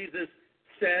thing that Jesus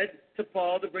said to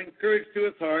Paul to bring courage to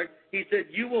his heart. He said,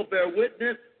 you will bear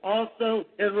witness also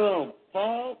in Rome.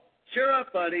 Paul, cheer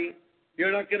up, buddy.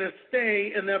 You're not going to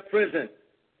stay in that prison.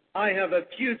 I have a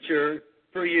future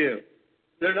for you.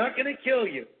 They're not going to kill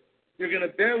you. You're going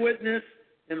to bear witness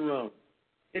in Rome.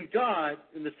 And God,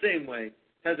 in the same way,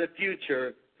 has a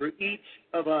future for each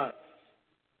of us.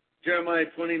 Jeremiah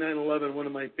 29:11, one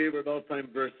of my favorite all-time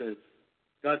verses.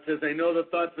 God says, I know the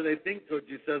thoughts that I think towards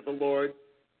you, says the Lord,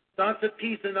 thoughts of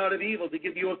peace and not of evil, to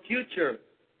give you a future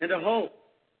and a hope.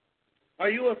 Are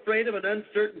you afraid of an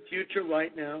uncertain future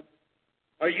right now?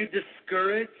 Are you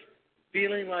discouraged,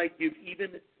 feeling like you've even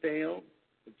failed?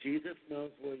 But Jesus knows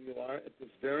where you are at this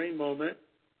very moment.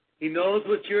 He knows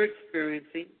what you're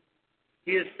experiencing.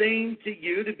 He is saying to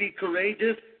you to be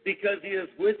courageous because He is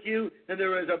with you, and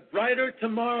there is a brighter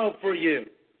tomorrow for you.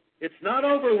 It's not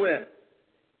over with.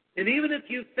 And even if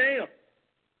you fail,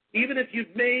 even if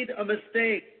you've made a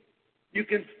mistake, you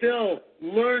can still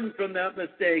learn from that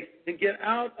mistake and get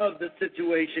out of the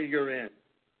situation you're in.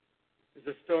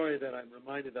 There's a story that I'm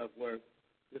reminded of where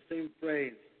the same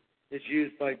phrase is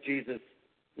used by Jesus,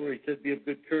 where He said, be of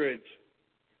good courage.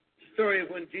 The story of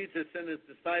when Jesus sent His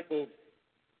disciples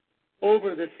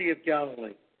over the Sea of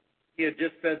Galilee. He had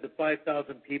just fed the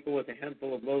 5,000 people with a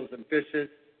handful of loaves and fishes.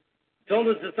 He told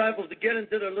His disciples to get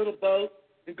into their little boat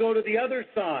and go to the other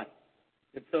side.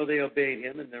 And so they obeyed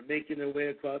Him, and they're making their way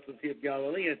across the Sea of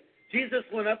Galilee. And Jesus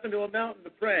went up into a mountain to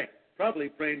pray, probably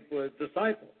praying for His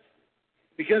disciples.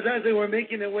 Because as they were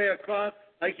making their way across,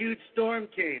 a huge storm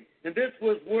came. And this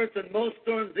was worse than most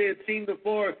storms they had seen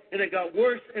before. And it got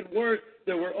worse and worse.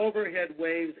 There were overhead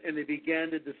waves, and they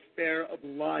began to despair of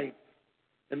life.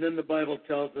 And then the Bible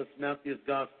tells us, Matthew's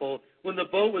Gospel, when the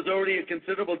boat was already a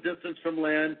considerable distance from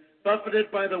land,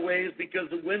 buffeted by the waves because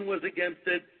the wind was against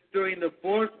it, during the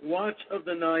fourth watch of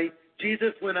the night,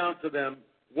 Jesus went out to them,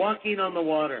 walking on the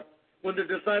water. When the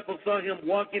disciples saw Him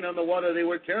walking on the water, they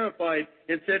were terrified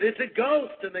and said, it's a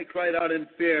ghost, and they cried out in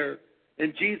fear.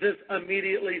 And Jesus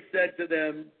immediately said to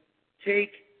them,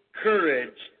 take courage,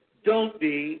 don't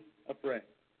be afraid.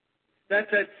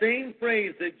 That's that same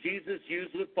phrase that Jesus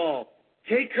used with Paul.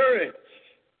 Take courage,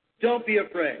 don't be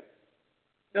afraid.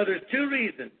 Now, there's two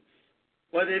reasons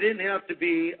why they didn't have to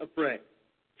be afraid.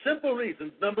 Simple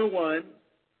reasons. Number one,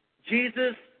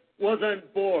 Jesus was on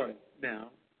board now,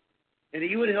 and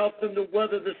He would help them to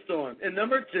weather the storm. And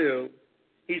number two,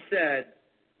 He said,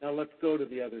 now let's go to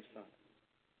the other side.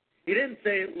 He didn't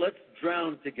say, let's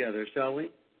drown together, shall we?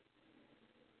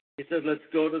 He said, let's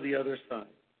go to the other side.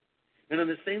 And in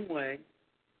the same way,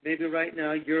 maybe right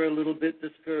now you're a little bit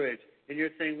discouraged, and you're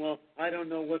saying, well, I don't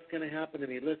know what's going to happen to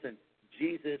me. Listen,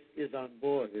 Jesus is on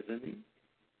board, isn't He?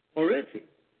 Or is He?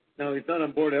 Now, He's not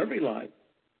on board every life.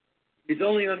 He's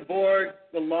only on board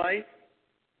the life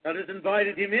that has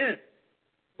invited Him in.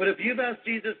 But if you've asked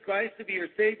Jesus Christ to be your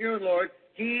Savior and Lord,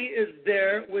 He is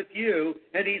there with you,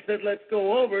 and He said, let's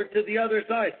go over to the other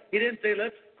side. He didn't say,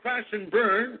 let's crash and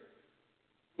burn.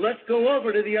 Let's go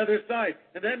over to the other side.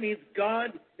 And that means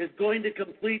God is going to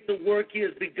complete the work He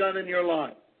has begun in your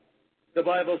life. The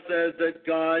Bible says that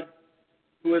God,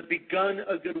 who has begun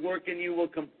a good work in you, will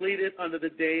complete it unto the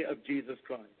day of Jesus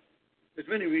Christ. There's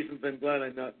many reasons I'm glad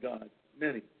I'm not God.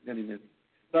 Many, many, many.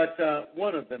 But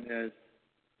one of them is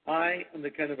I am the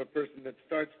kind of a person that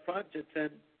starts projects and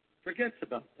forgets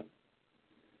about them.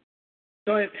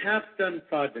 So I have half-done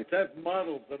projects. I have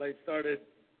models that I started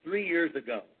 3 years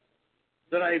ago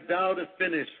that I vow to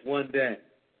finish one day.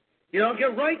 I'll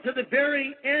get right to the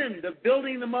very end of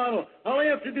building the model. All I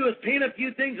have to do is paint a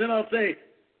few things, and I'll say,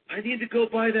 I need to go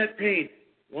buy that paint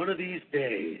one of these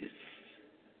days.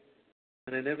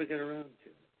 And I never get around to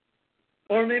it.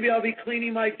 Or maybe I'll be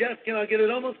cleaning my desk and I'll get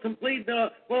it almost complete.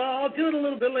 Now, well, I'll do it a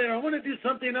little bit later. I want to do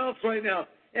something else right now.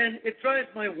 And it drives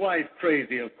my wife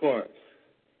crazy, of course.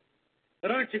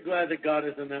 But aren't you glad that God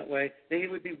is in that way? That He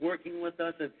would be working with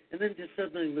us and then just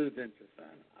suddenly lose interest.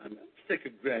 I'm sick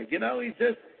of Greg. He's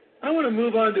just, I want to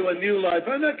move on to a new life.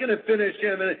 I'm not going to finish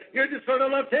him. And you're just sort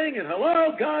of left hanging.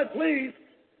 Hello, God, please.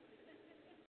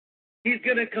 He's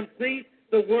going to complete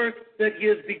the work that He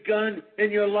has begun in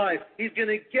your life. He's going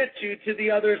to get you to the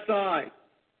other side.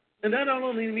 And that not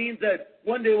only means that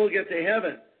one day we'll get to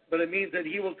heaven, but it means that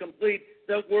He will complete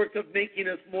the work of making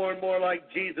us more and more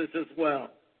like Jesus as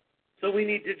well. So we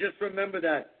need to just remember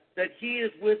that He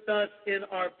is with us in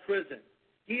our prison.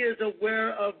 He is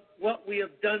aware of what we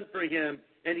have done for Him,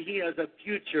 and He has a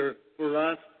future for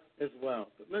us as well.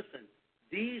 But listen,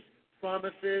 these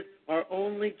promises are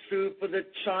only true for the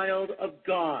child of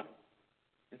God.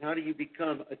 And how do you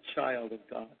become a child of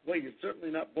God? Well, you're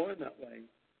certainly not born that way.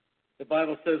 The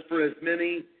Bible says, for as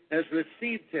many as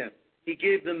received Him, He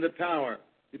gave them the power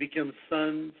to become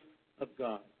sons of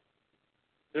God.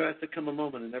 There has to come a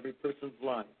moment in every person's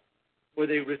life where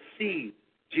they receive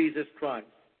Jesus Christ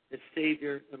as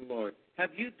Savior and Lord. Have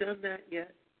you done that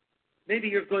yet? Maybe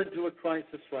you're going through a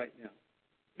crisis right now.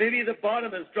 Maybe the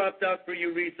bottom has dropped out for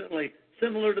you recently,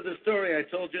 similar to the story I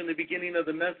told you in the beginning of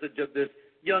the message of this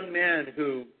young man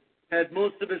who had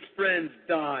most of his friends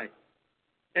die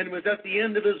and was at the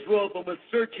end of his rope and was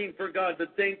searching for God,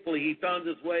 but thankfully he found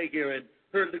his way here. And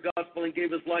heard the gospel and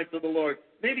gave his life to the Lord.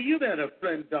 Maybe you've had a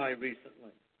friend die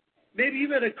recently. Maybe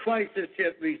you've had a crisis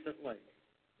hit recently.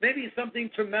 Maybe something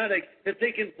traumatic has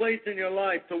taken place in your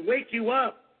life to wake you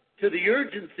up to the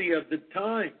urgency of the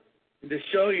time and to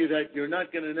show you that you're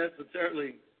not going to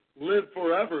necessarily live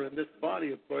forever in this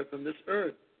body, of course, on this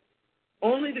earth.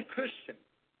 Only the Christian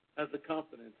has the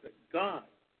confidence that God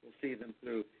will see them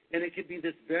through. And it could be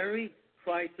this very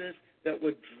crisis that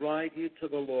would drive you to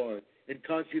the Lord and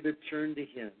cause you to turn to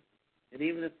Him. And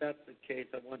even if that's the case,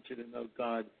 I want you to know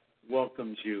God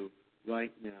welcomes you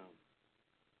right now.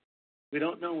 We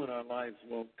don't know when our lives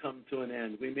will come to an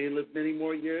end. We may live many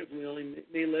more years. We only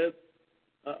may live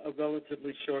a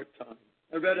relatively short time.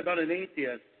 I read about an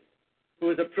atheist who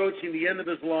was approaching the end of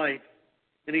his life,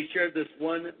 and he shared this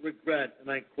one regret,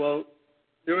 and I quote,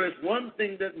 "There is one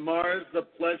thing that mars the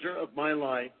pleasure of my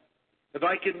life. If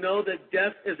I could know that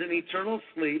death is an eternal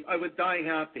sleep, I would die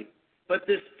happy. But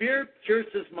this fear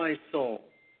pierces my soul.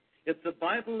 If the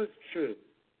Bible is true,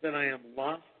 then I am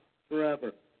lost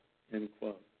forever." End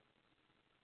quote.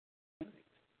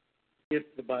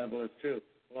 If the Bible is true.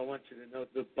 Well, I want you to know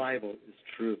the Bible is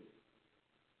true.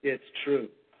 It's true.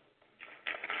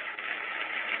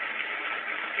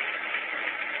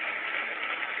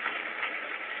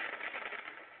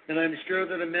 And I'm sure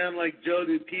that a man like Joe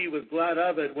Dupuis was glad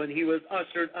of it when he was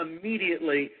ushered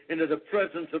immediately into the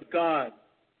presence of God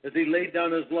as he laid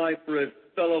down his life for his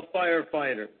fellow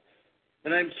firefighters.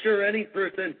 And I'm sure any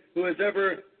person who has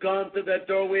ever gone through that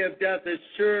doorway of death is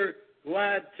sure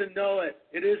glad to know it.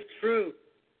 It is true.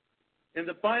 And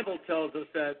the Bible tells us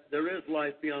that there is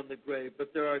life beyond the grave,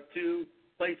 but there are two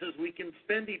places we can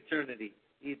spend eternity,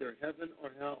 either heaven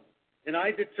or hell. And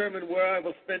I determine where I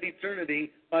will spend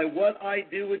eternity by what I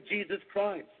do with Jesus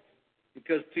Christ.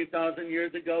 Because 2,000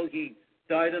 years ago, He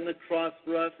died on the cross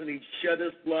for us, and He shed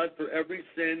His blood for every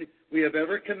sin we have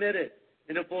ever committed.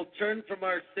 And if we'll turn from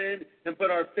our sin and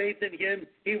put our faith in Him,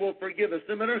 He will forgive us,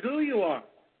 no matter who you are.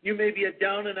 You may be a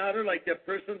down and outer like that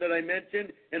person that I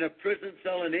mentioned in a prison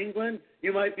cell in England.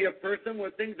 You might be a person where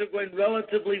things are going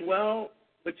relatively well,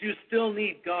 but you still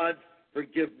need God's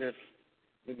forgiveness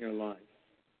in your life.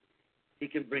 He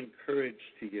can bring courage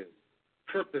to you,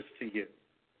 purpose to you,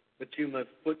 but you must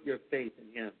put your faith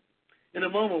in Him. In a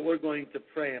moment, we're going to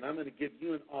pray, and I'm going to give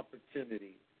you an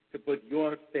opportunity to put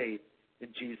your faith in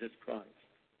Jesus Christ.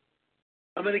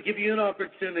 I'm going to give you an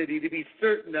opportunity to be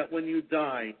certain that when you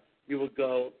die, you will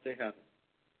go to heaven.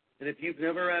 And if you've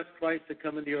never asked Christ to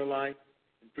come into your life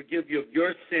and forgive you of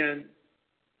your sin,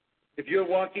 if you're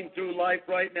walking through life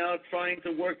right now trying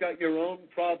to work out your own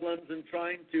problems and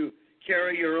trying to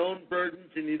carry your own burdens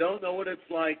and you don't know what it's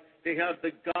like to have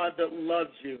the God that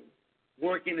loves you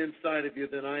working inside of you,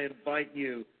 then I invite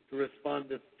you to respond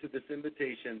to this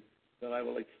invitation that I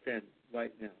will extend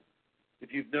right now.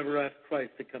 If you've never asked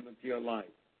Christ to come into your life,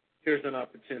 here's an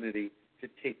opportunity to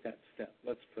take that step.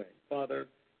 Let's pray. Father,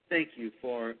 thank you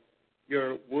for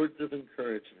your words of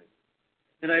encouragement.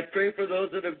 And I pray for those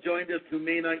that have joined us who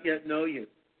may not yet know you,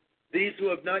 these who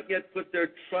have not yet put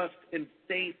their trust and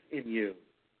faith in you.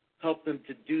 Help them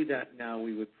to do that now,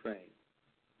 we would pray.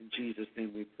 In Jesus'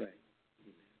 name we pray.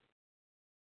 Amen.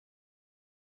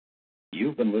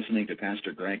 You've been listening to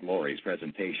Pastor Greg Laurie's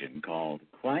presentation called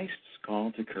Christ's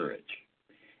Call to Courage.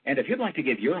 And if you'd like to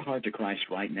give your heart to Christ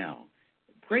right now,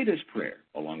 pray this prayer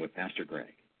along with Pastor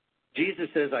Greg. Jesus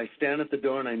says, I stand at the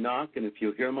door and I knock, and if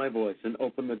you hear my voice and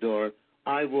open the door,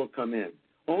 I will come in.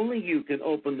 Only you can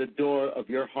open the door of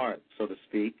your heart, so to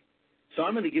speak. So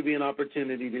I'm going to give you an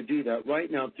opportunity to do that right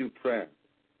now through prayer.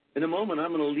 In a moment,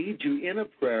 I'm going to lead you in a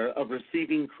prayer of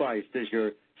receiving Christ as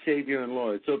your Savior and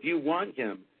Lord. So if you want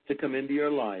Him to come into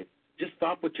your life, just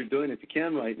stop what you're doing if you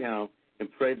can right now and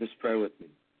pray this prayer with me.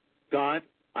 God,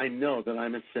 I know that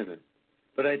I'm a sinner,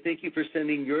 but I thank you for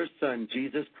sending your Son,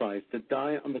 Jesus Christ, to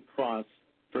die on the cross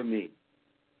for me.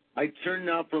 I turn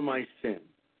now from my sin,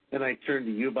 and I turn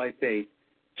to you by faith.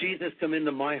 Jesus, come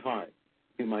into my heart.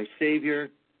 Be my Savior,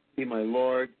 be my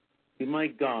Lord, be my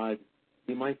God,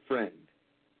 be my friend.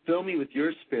 Fill me with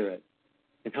your Spirit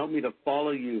and help me to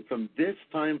follow you from this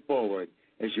time forward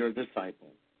as your disciple.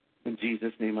 In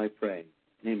Jesus' name I pray.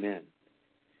 Amen.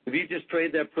 If you just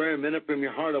prayed that prayer a minute from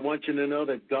your heart, I want you to know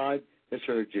that God has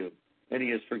heard you and He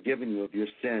has forgiven you of your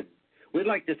sin. We'd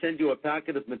like to send you a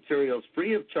packet of materials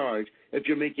free of charge if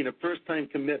you're making a first-time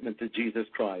commitment to Jesus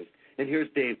Christ. And here's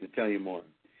Dave to tell you more.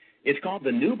 It's called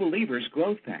the New Believer's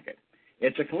Growth Packet.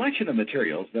 It's a collection of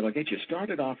materials that will get you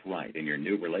started off right in your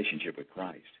new relationship with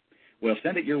Christ. We'll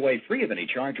send it your way free of any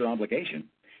charge or obligation.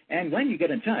 And when you get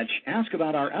in touch, ask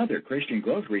about our other Christian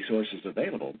growth resources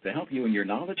available to help you in your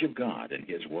knowledge of God and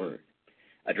His Word.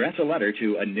 Address a letter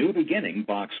to A New Beginning,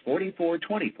 Box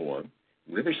 4424,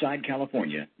 Riverside,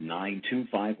 California,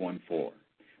 92514.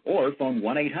 Or phone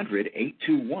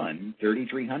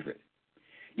 1-800-821-3300.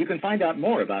 You can find out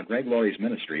more about Greg Laurie's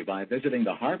ministry by visiting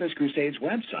the Harvest Crusades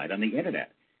website on the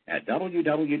Internet at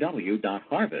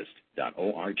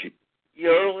www.harvest.org.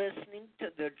 You're listening to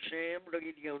the Jam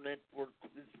Radio Network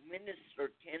with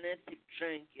Minister Kenneth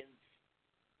Jenkins.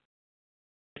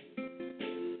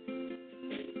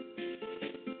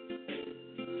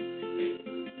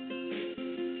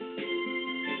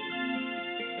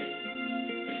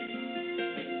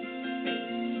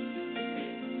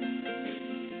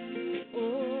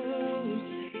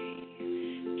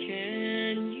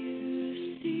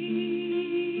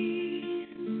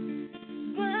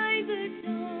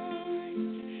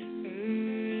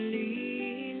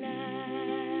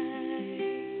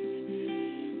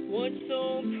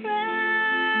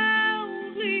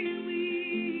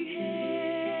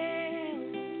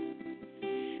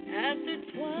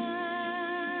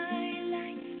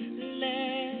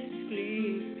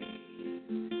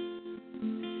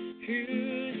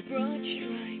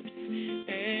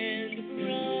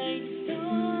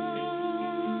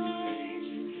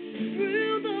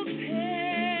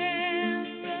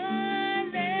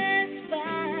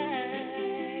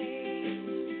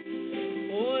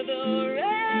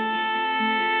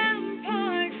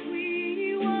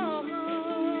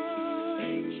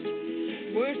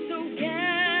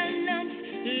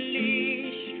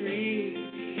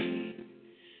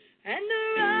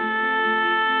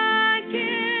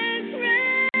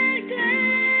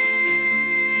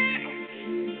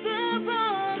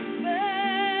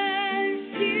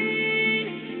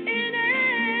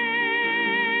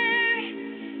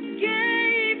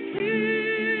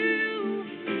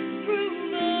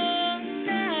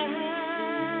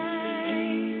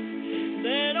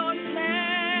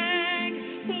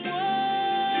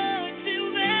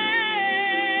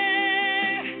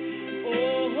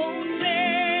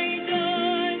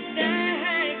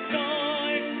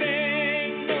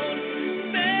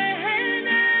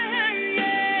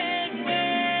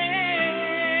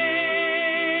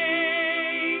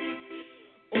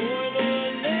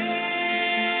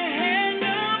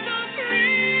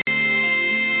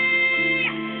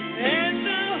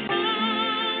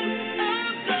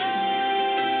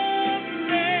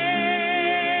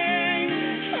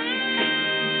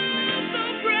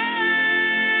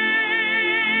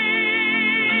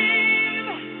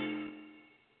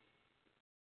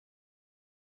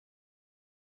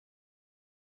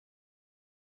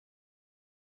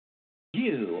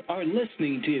 You are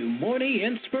listening to Morning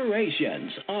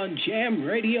Inspirations on Jam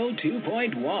Radio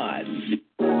 2.1.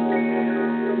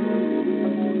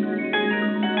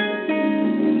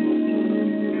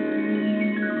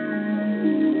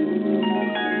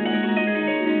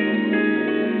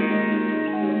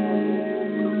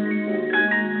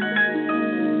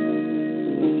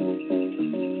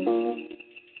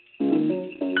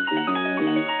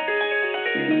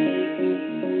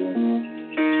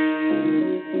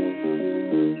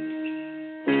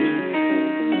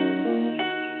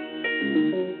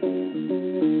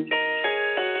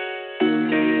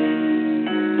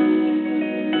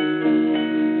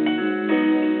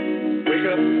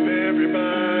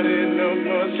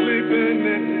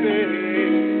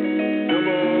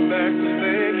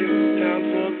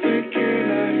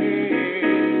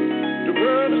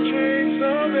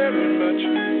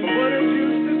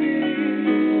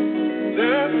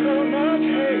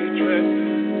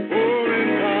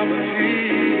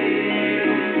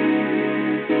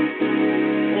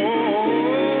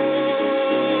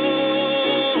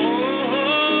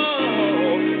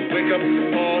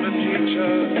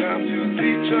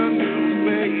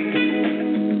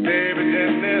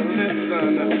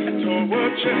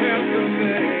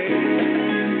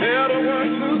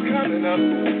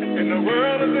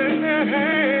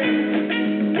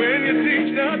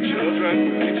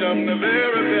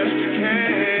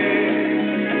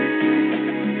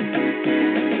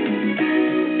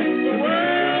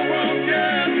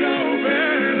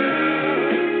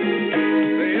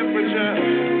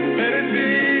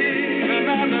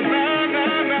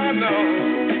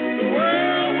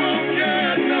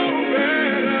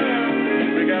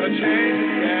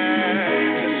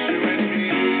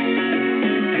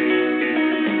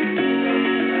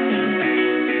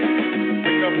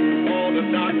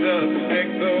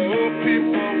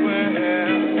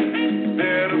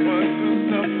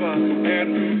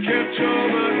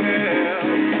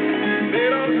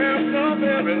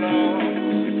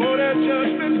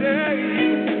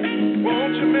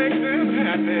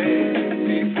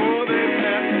 Before they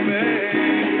pass away.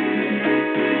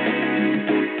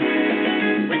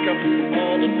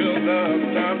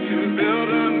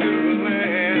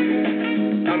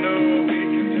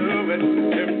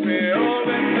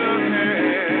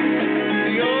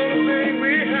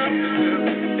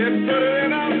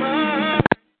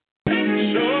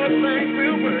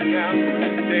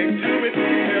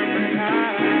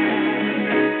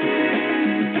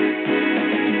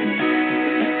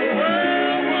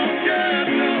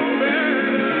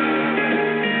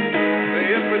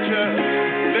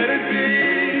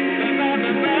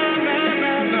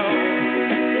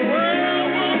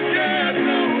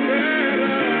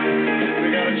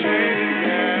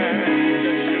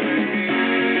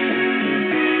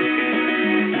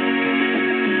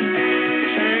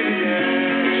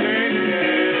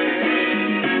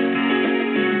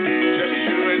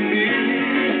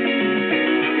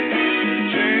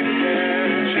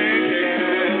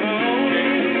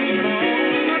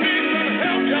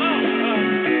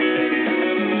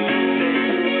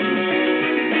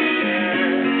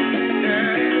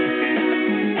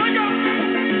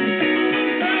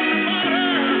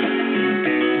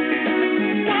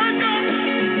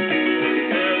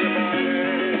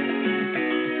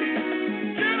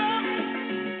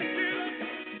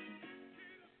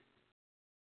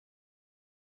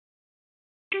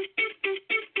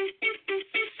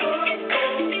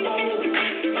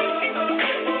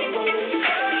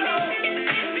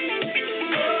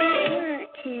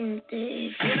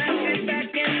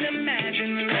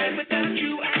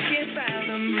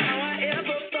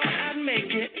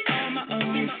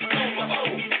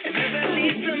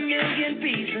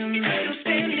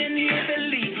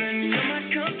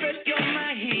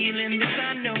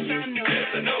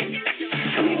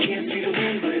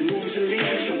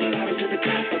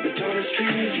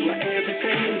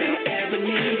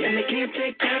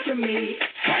 me.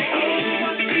 Oh, I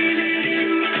feel it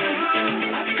in my heart,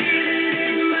 I feel it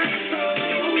in my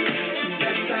soul.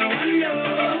 That's how I know.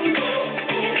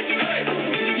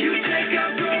 You take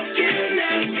our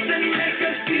brokenness and make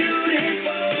us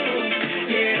beautiful.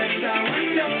 Yeah, that's how I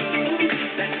know.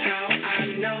 That's how I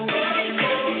know.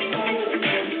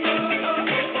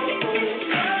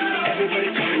 Everybody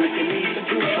talking like they need some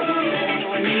proof, but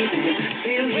all I need is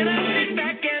feel you. When I sit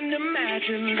back and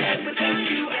imagine that without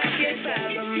you I can't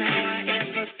fathom how I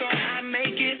ever thought I'd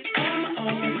make it on my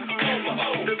own.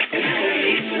 And I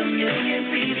need some million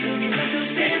reasons I'm still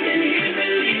standing here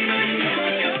believing you're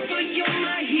my comfort, you're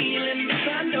my healing. Yes,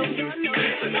 I know. Can't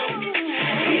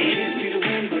see the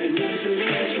wind, but it moves the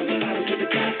leaves from the bottom to the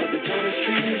top of the tallest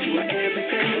trees. You are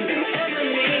everything that I'll ever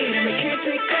need, and they can't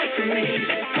take that from me.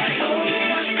 Oh,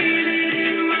 I feel it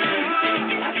in my heart,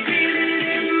 I feel it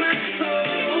in my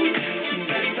soul.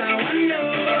 That's how I know.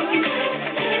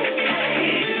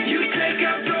 You take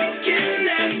our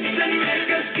brokenness and make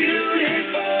us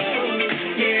beautiful.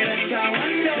 Yeah, that's how I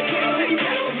know.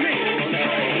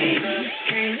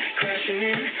 Came crashing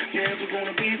in, never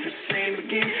gonna be the same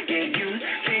again. Yeah, you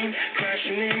came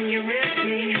crashing in, you risked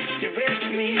me.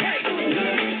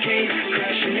 Came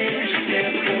crashing in,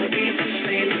 never gonna be the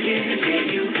same again.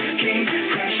 Yeah, you came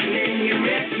crashing in, you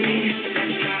risked me.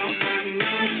 That's how I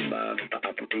know.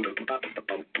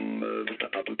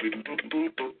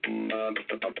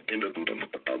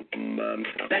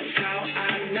 That's how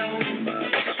I know.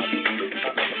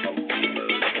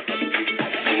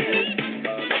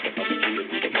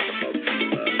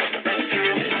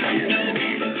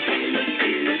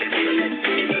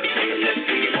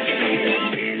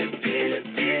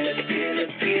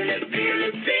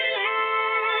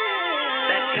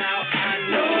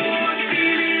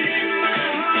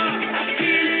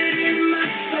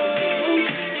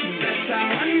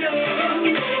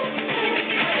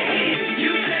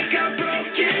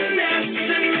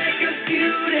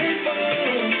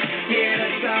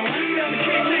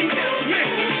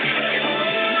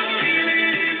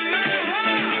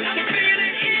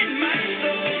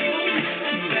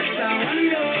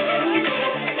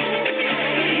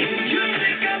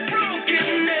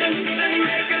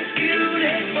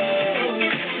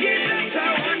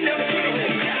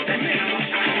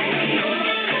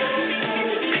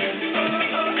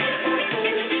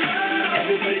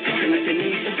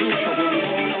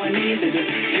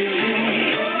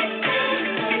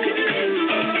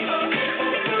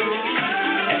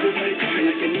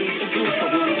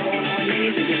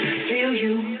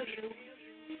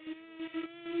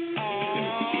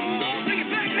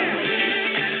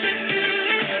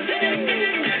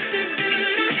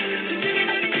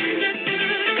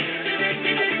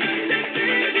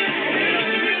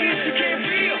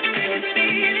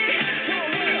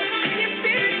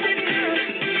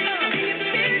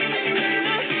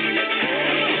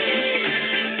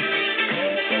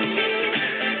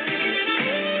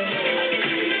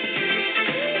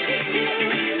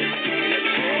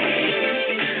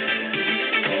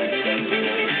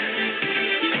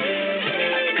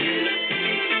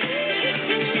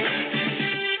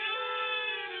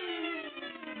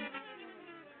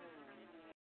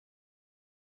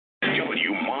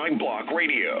 Mind Block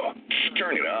Radio.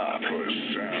 Turn it up.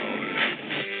 Sound.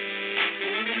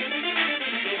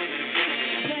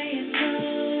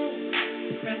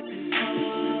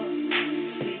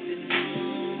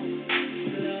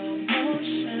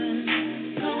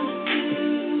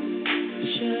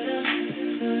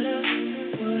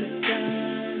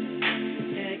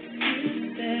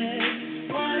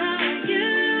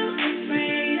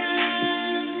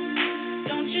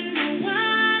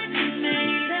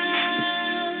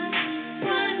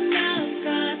 One of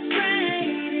God's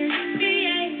greatest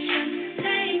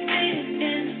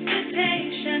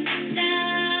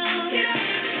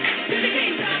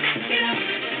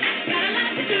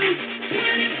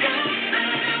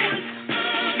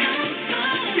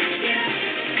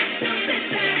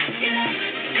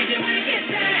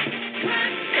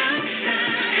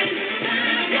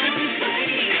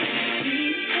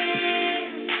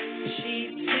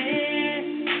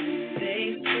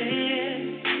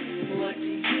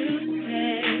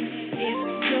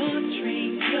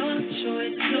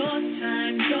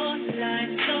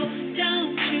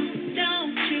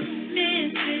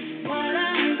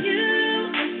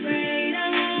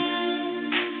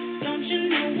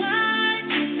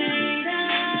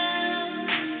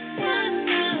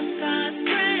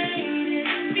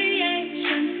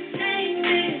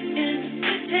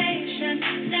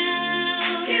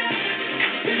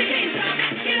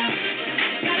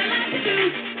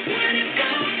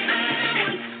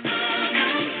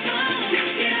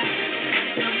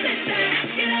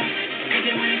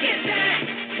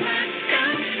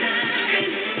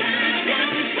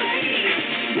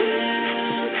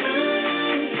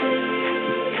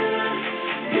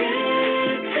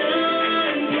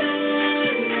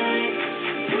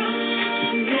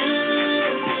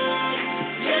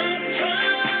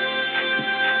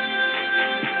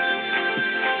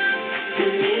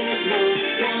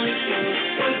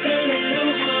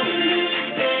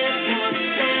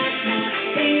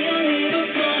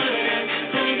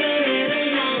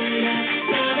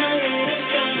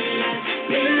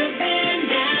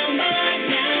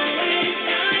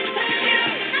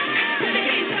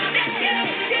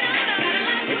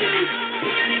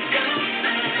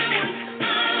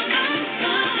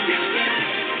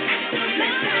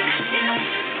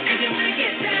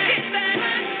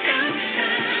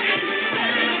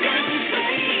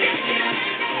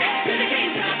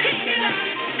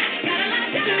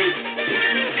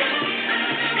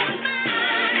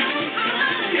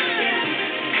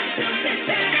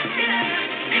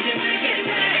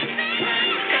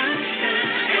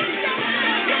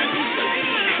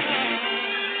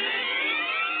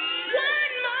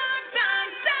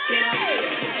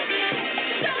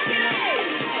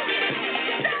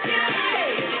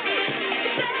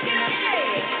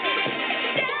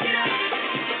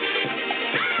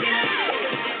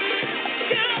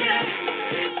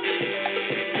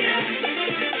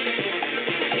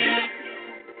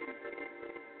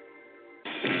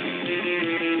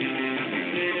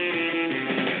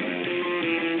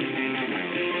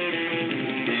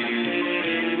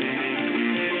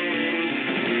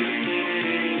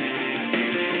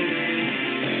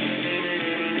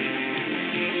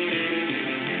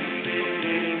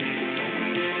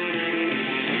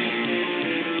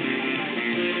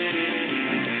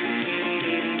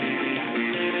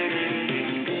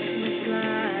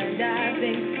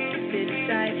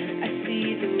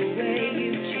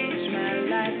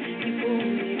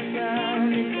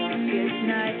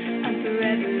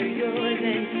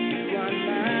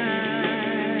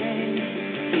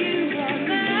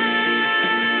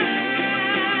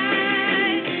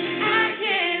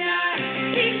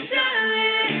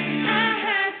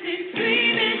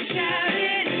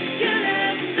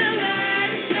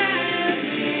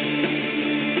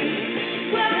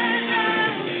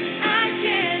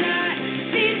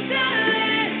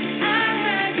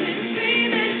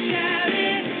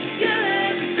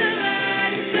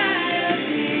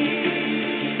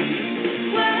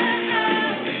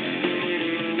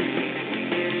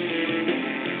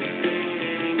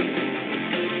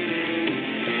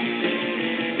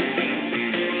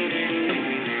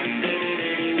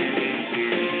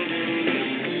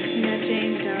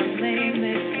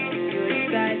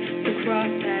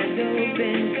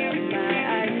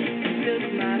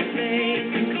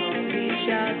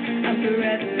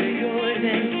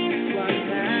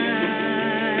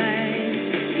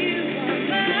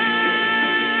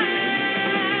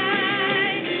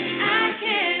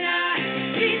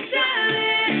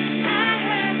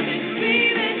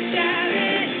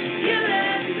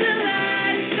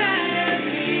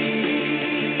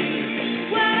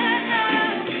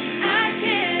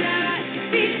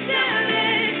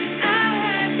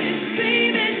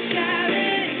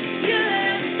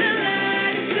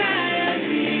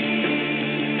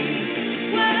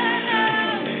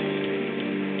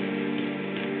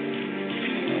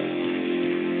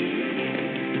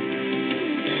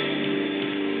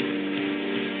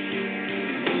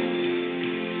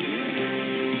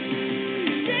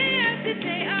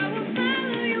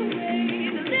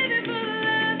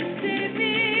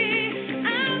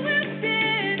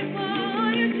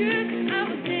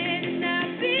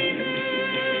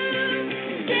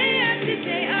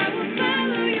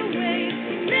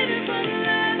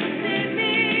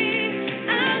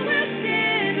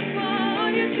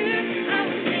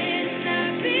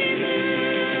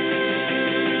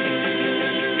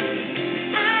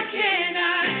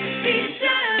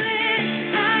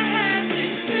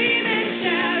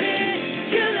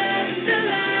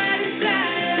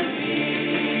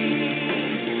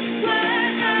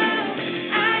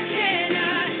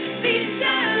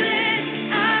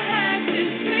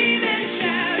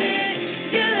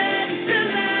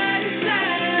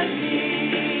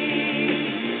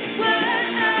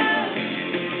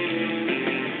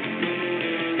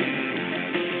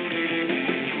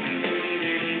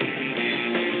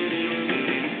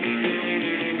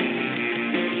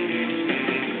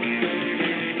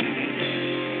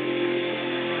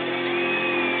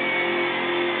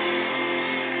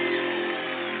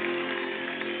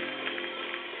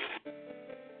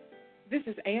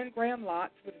This is Ann Graham Lotz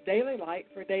with Daily Light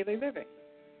for Daily Living.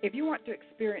 If you want to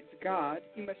experience God,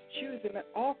 you must choose Him at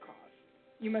all costs.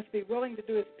 You must be willing to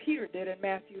do as Peter did in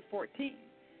Matthew 14.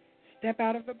 Step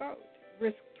out of the boat.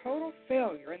 Risk total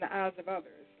failure in the eyes of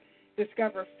others.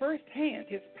 Discover firsthand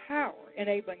His power,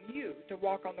 enabling you to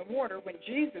walk on the water when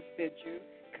Jesus bids you,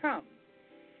 come.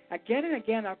 Again and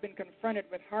again I've been confronted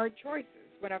with hard choices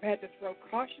when I've had to throw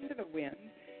caution to the wind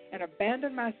and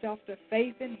abandon myself to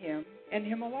faith in Him and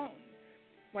Him alone.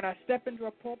 When I step into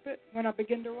a pulpit, when I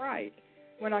begin to write,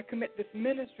 when I commit this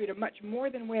ministry to much more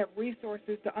than we have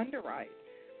resources to underwrite,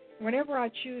 whenever I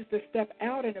choose to step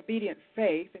out in obedient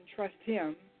faith and trust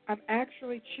Him, I'm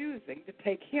actually choosing to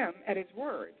take Him at His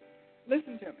word.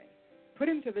 Listen to me. Put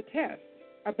Him to the test.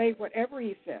 Obey whatever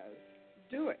He says.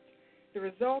 Do it. The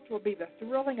result will be the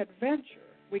thrilling adventure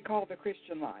we call the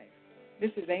Christian life.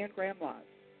 This is Ann Graham Lotz.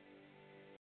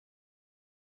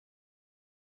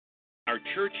 Our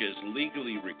church is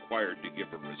legally required to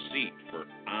give a receipt for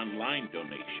online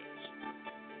donations.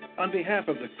 On behalf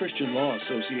of the Christian Law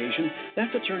Association,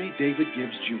 that's attorney David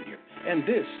Gibbs Jr., and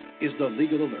this is the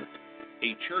Legal Alert.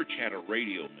 A church had a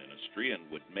radio ministry and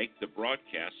would make the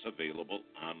broadcasts available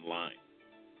online.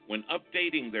 When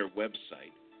updating their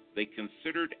website, they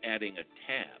considered adding a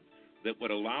tab that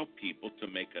would allow people to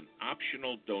make an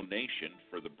optional donation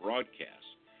for the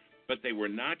broadcast, but they were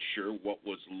not sure what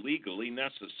was legally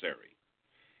necessary.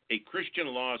 A Christian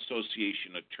Law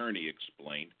Association attorney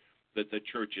explained that the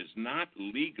church is not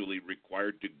legally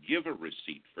required to give a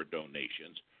receipt for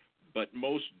donations, but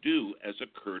most do as a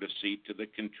courtesy to the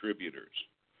contributors.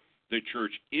 The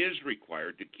church is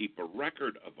required to keep a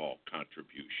record of all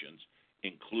contributions,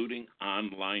 including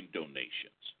online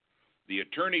donations. The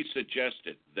attorney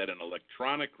suggested that an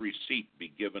electronic receipt be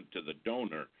given to the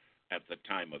donor at the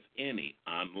time of any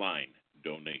online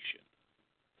donation.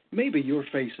 Maybe you're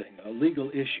facing a legal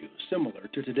issue similar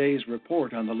to today's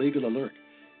report on the Legal Alert,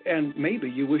 and maybe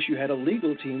you wish you had a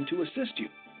legal team to assist you.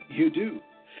 You do.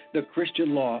 The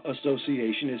Christian Law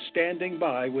Association is standing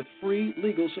by with free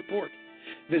legal support.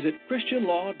 Visit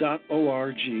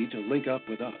christianlaw.org to link up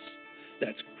with us.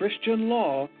 That's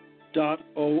christianlaw.org.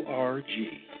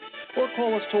 Or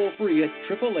call us toll-free at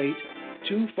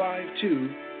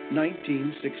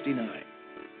 888-252-1969.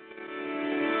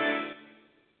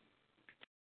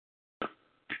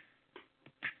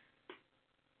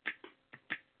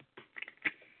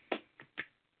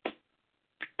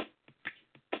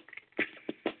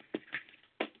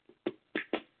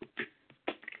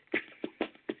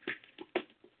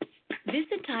 This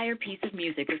entire piece of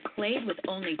music is played with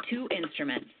only two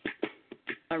instruments,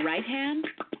 a right hand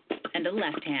and a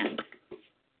left hand.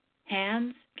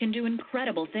 Hands can do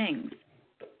incredible things,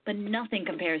 but nothing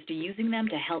compares to using them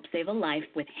to help save a life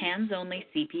with hands-only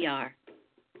CPR.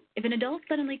 If an adult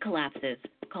suddenly collapses,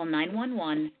 call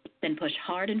 911, then push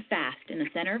hard and fast in the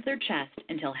center of their chest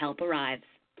until help arrives.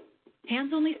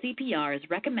 Hands-only CPR is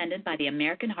recommended by the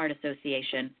American Heart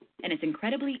Association, and it's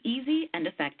incredibly easy and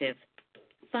effective.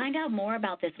 Find out more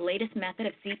about this latest method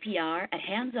of CPR at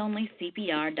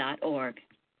handsonlycpr.org.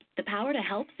 The power to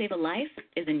help save a life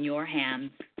is in your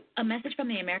hands. A message from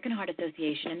the American Heart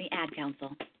Association and the Ad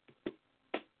Council.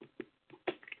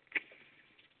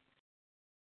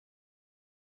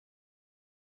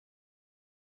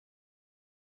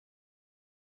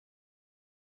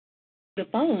 The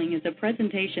following is a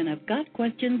presentation of Got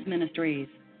Questions Ministries.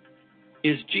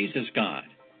 Is Jesus God?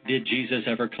 Did Jesus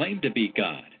ever claim to be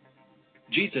God?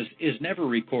 Jesus is never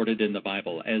recorded in the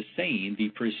Bible as saying the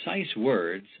precise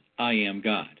words, I am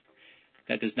God.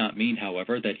 That does not mean,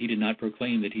 however, that he did not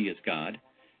proclaim that he is God.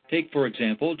 Take, for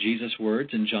example, Jesus'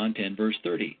 words in John 10, verse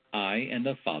 30, I and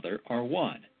the Father are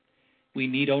one. We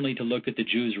need only to look at the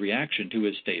Jews' reaction to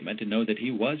his statement to know that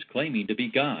he was claiming to be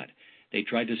God. They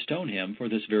tried to stone him for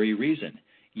this very reason.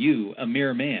 You, a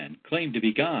mere man, claim to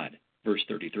be God, verse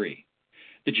 33.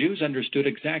 The Jews understood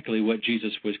exactly what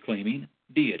Jesus was claiming,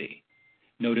 deity.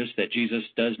 Notice that Jesus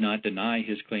does not deny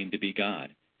his claim to be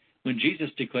God. When Jesus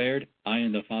declared, I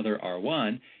and the Father are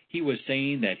one, he was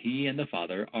saying that he and the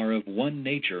Father are of one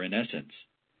nature in essence.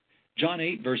 John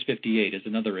 8, verse 58 is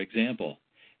another example.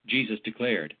 Jesus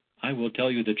declared, I will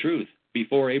tell you the truth.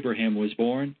 Before Abraham was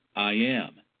born, I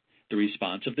am. The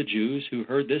response of the Jews who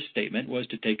heard this statement was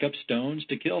to take up stones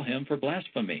to kill him for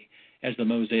blasphemy, as the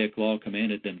Mosaic law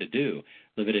commanded them to do,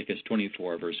 Leviticus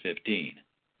 24, verse 15.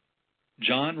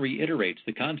 John reiterates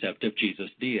the concept of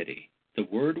Jesus' deity. The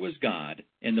Word was God,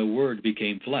 and the Word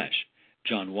became flesh,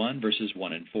 John 1, verses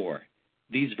 1 and 4.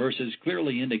 These verses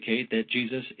clearly indicate that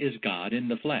Jesus is God in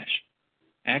the flesh.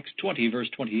 Acts 20, verse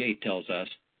 28 tells us,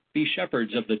 Be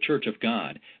shepherds of the church of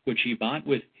God, which he bought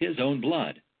with his own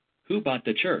blood. Who bought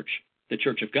the church? The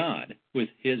church of God, with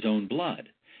his own blood,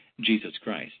 Jesus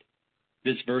Christ.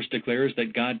 This verse declares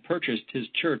that God purchased his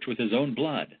church with his own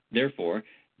blood. Therefore,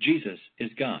 Jesus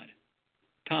is God.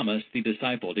 Thomas, the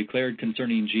disciple, declared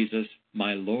concerning Jesus,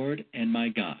 My Lord and my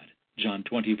God, John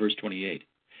 20, verse 28.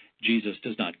 Jesus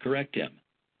does not correct him.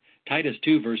 Titus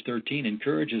 2, verse 13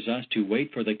 encourages us to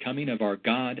wait for the coming of our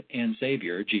God and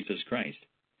Savior, Jesus Christ.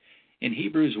 In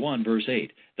Hebrews 1, verse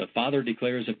 8, the Father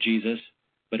declares of Jesus,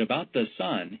 But about the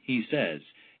Son, he says,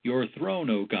 Your throne,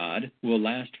 O God, will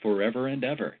last forever and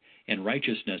ever, and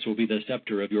righteousness will be the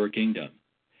scepter of your kingdom.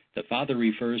 The Father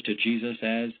refers to Jesus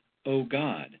as, O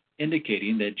God,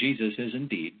 indicating that Jesus is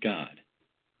indeed God.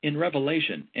 In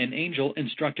Revelation, an angel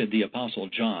instructed the Apostle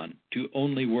John to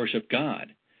only worship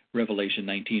God, Revelation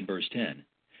 19, verse 10.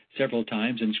 Several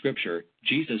times in Scripture,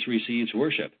 Jesus receives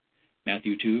worship,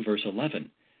 Matthew 2, verse 11,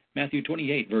 Matthew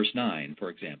 28, verse 9, for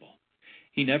example.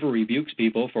 He never rebukes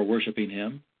people for worshiping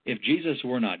him. If Jesus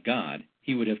were not God,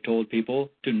 he would have told people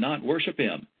to not worship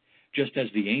him, just as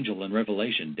the angel in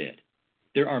Revelation did.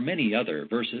 There are many other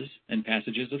verses and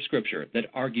passages of Scripture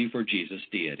that argue for Jesus'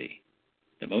 deity.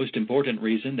 The most important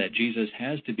reason that Jesus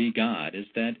has to be God is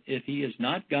that if he is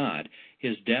not God,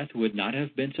 his death would not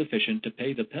have been sufficient to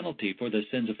pay the penalty for the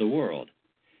sins of the world.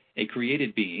 A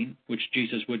created being, which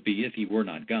Jesus would be if he were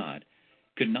not God,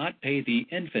 could not pay the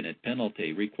infinite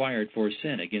penalty required for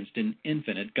sin against an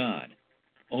infinite God.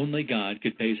 Only God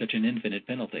could pay such an infinite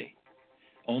penalty.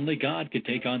 Only God could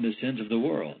take on the sins of the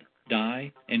world,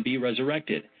 die, and be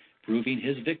resurrected, proving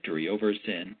his victory over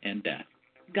sin and death.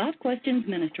 God Questions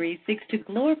Ministry seeks to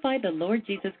glorify the Lord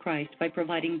Jesus Christ by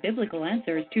providing biblical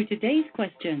answers to today's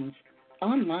questions.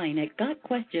 Online at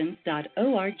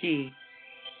GotQuestions.org.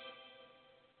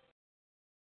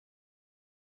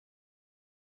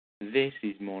 This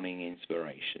is Morning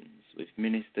Inspirations with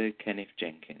Minister Kenneth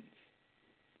Jenkins.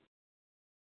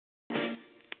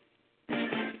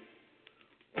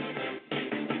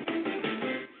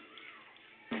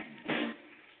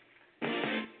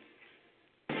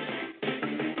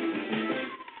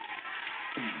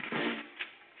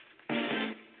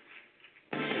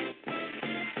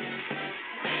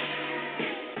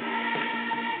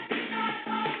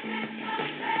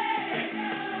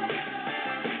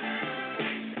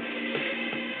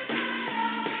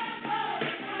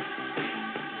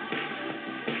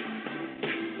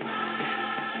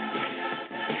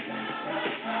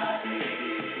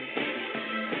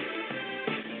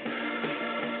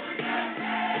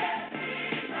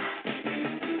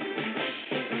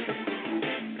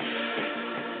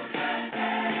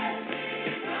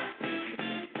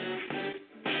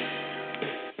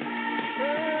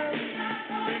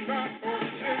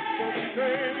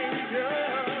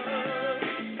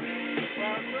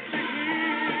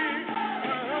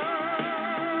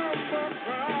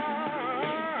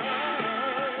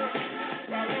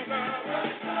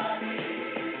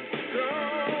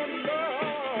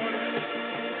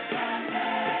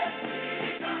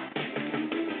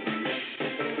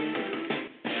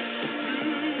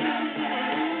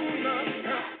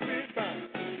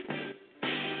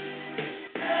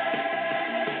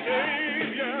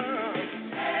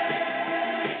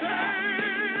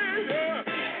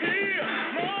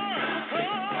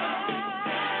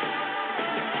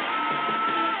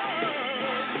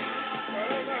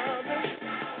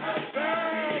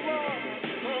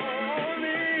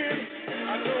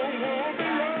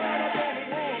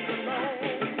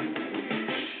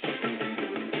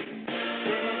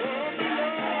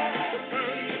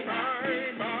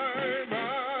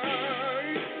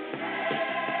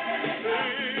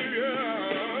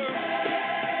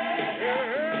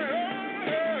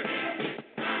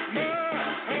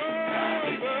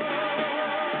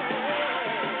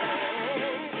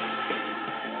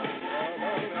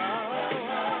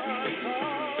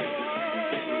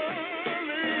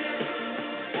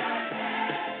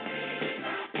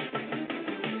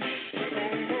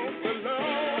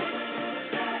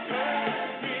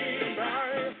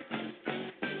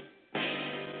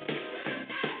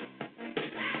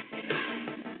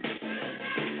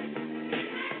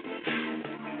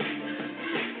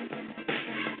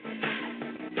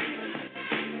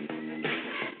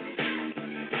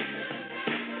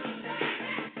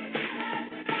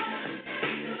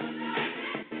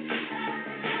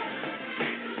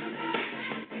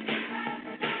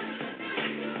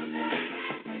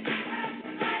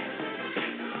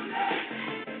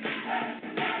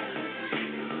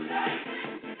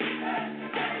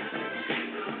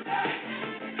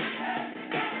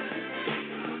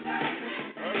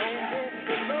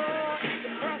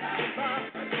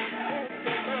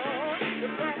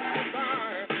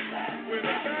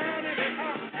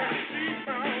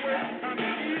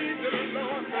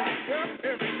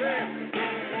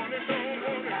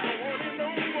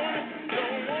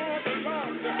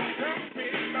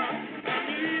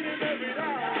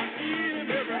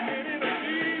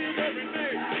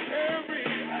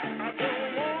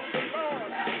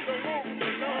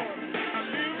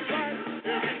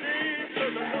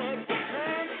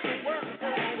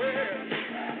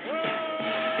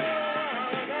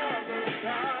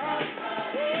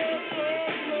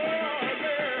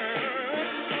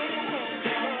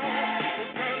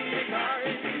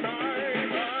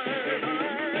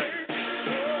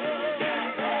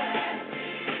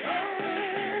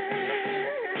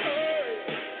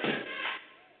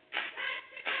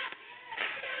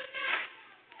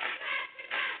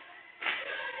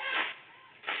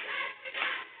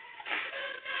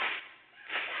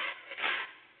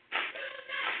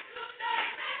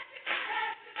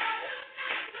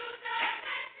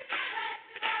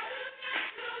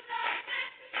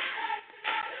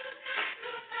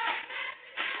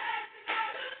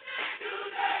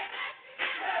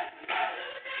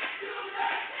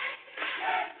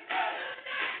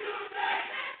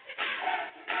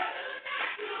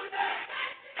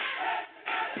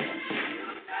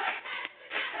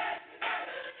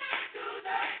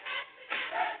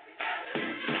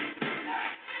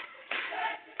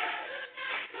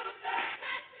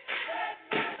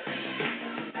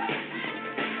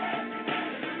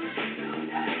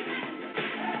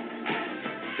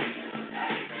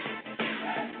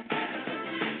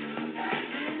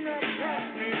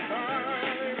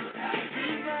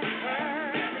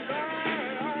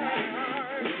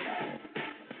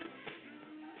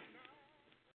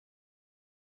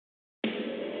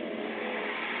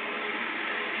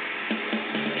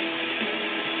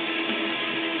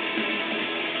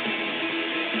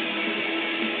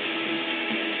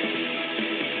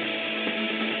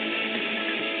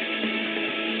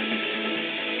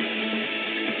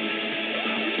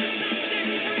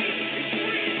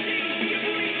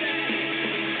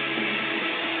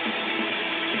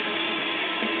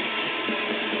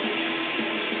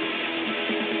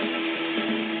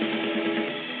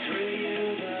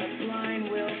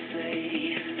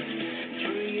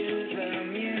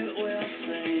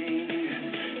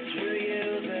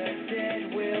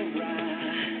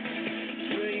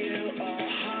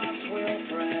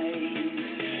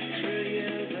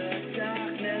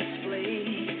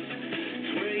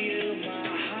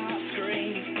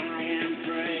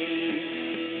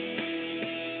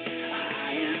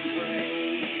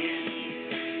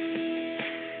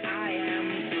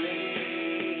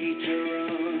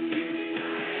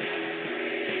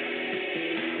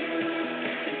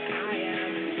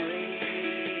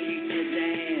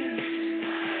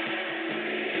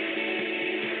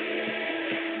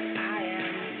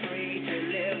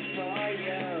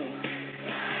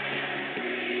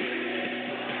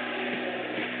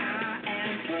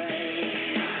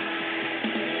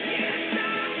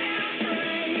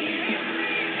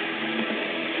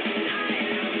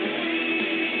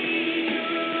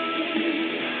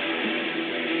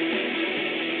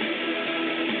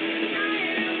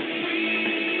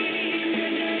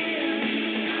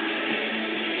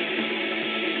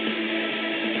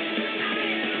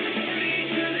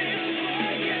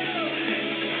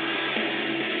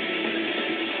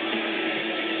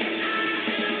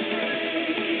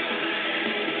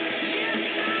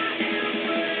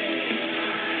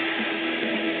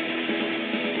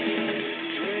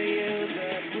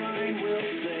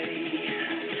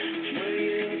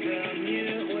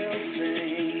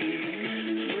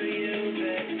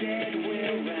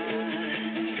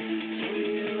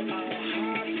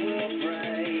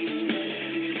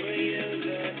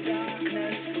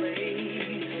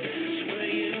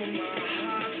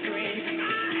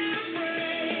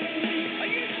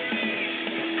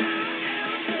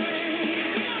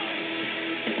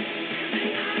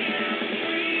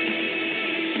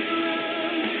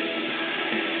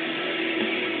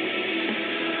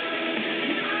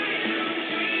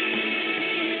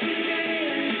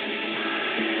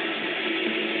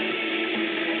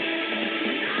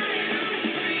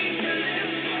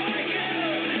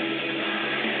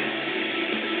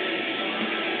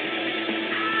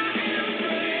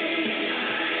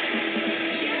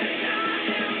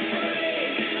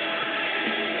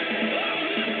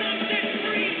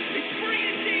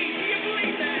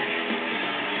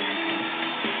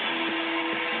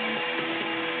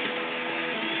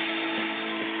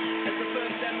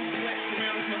 and sweat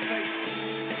surrounds my face.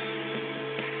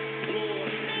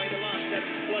 Lord, may the last that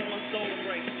flood my soul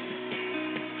embrace.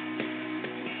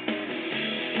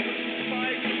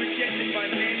 Despised and rejected by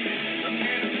men, a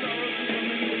man of sorrows and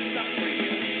familiar with suffering.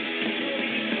 Surely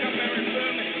he took up our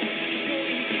infirmity.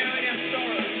 Surely he carried our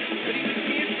sorrows. But he was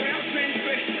pierced for our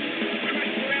transgressions,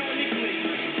 crushed for our iniquity.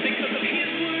 Because of his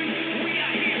wounds, we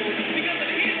are healed. Because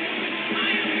of his wounds, I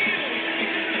am healed.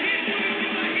 Because of his wounds,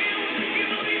 you are healed. You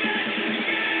believe that?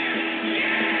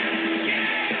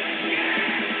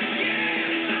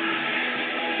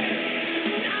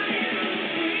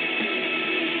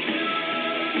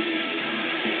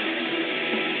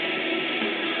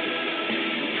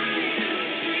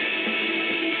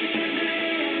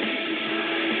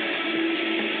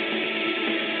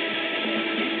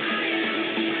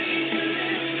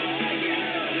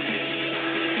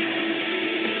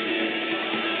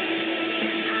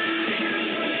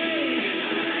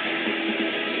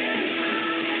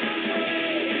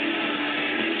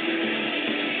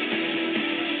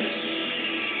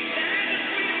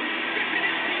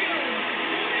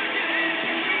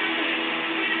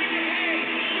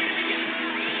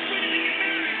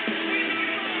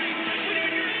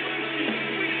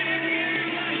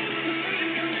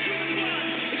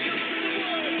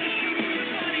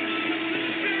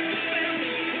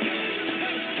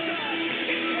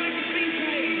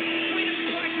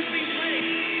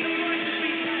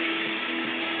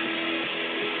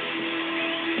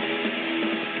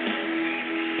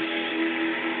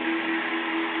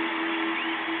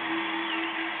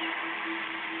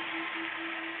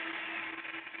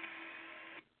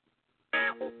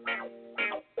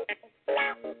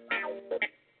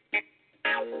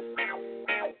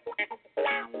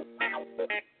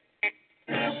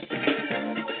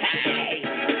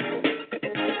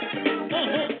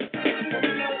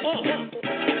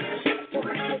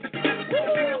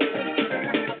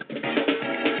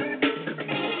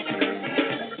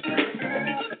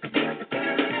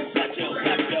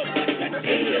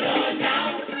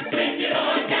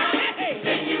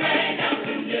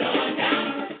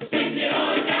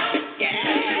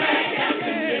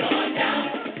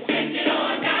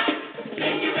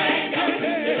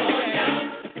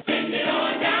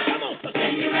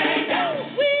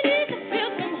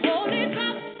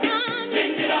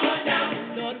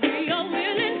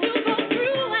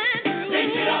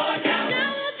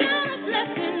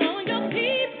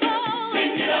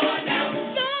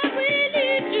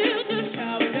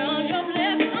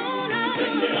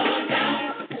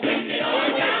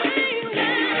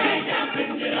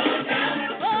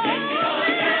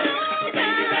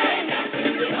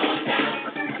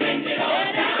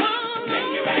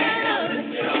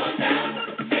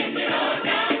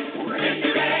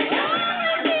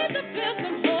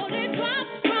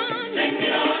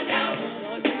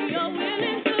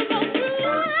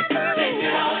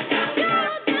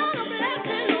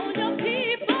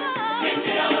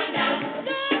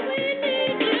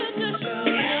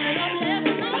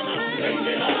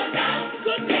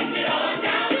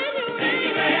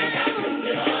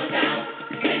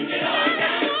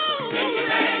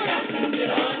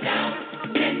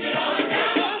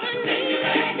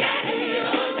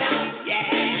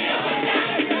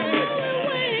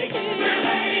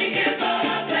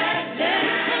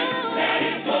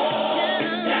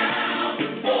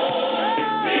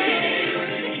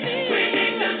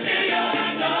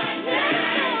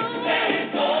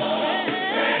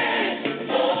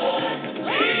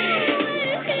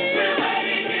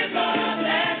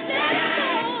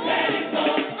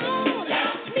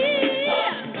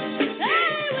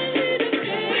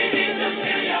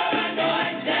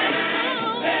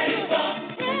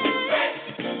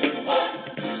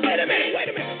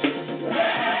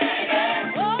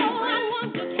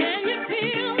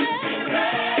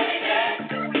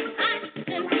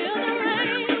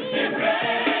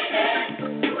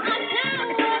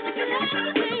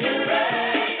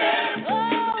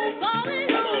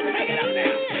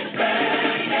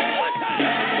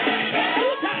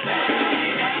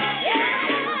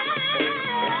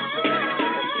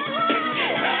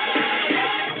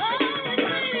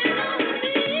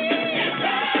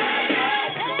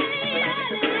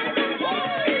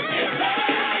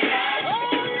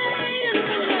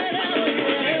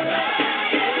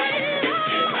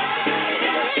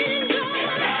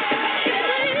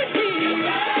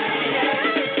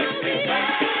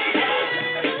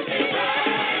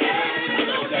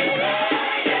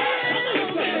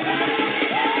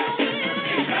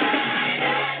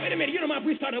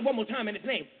 it one more time in his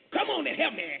name. Come on and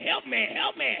help me, help me,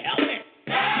 help me, help me.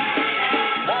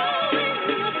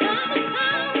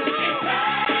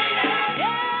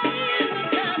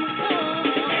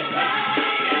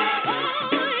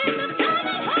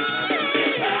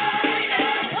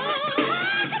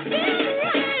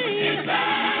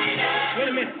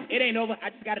 ain't over. I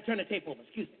just got to turn the tape over.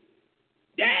 Excuse me.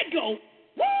 There it go.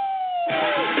 Woo!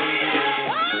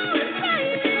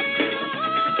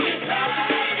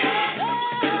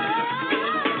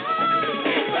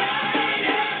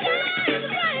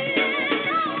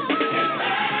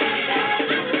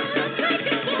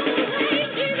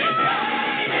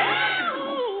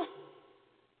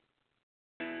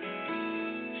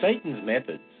 Satan's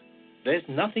methods. There's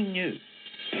nothing new.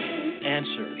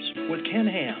 Answers with Ken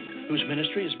Ham, whose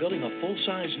ministry is building a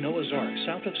full-size Noah's Ark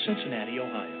south of Cincinnati,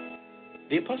 Ohio.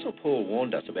 The Apostle Paul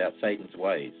warned us about Satan's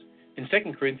ways. In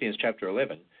 2 Corinthians chapter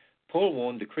 11, Paul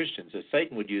warned the Christians that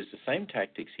Satan would use the same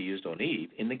tactics he used on Eve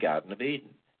in the Garden of Eden.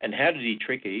 And how did he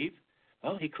trick Eve?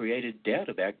 Well, he created doubt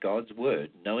about God's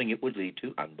word, knowing it would lead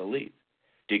to unbelief.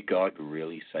 Did God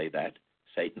really say that?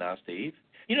 Satan asked Eve.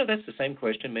 You know, that's the same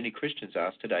question many Christians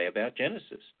ask today about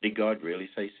Genesis. Did God really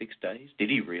say 6 days? Did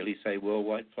he really say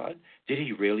worldwide flood? Did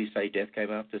he really say death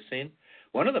came after sin?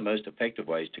 One of the most effective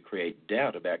ways to create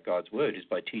doubt about God's word is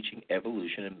by teaching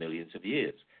evolution in millions of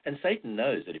years. And Satan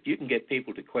knows that if you can get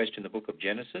people to question the book of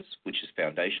Genesis, which is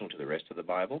foundational to the rest of the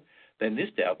Bible, then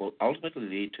this doubt will ultimately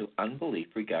lead to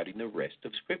unbelief regarding the rest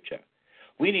of Scripture.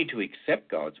 We need to accept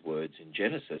God's words in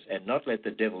Genesis and not let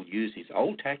the devil use his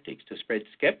old tactics to spread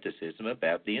skepticism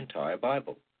about the entire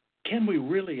Bible. Can we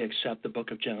really accept the book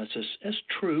of Genesis as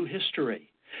true history?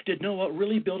 Did Noah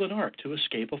really build an ark to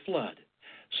escape a flood?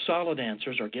 Solid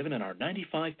answers are given in our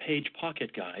 95-page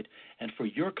pocket guide, and for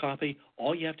your copy,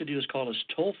 all you have to do is call us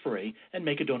toll-free and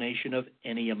make a donation of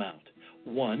any amount.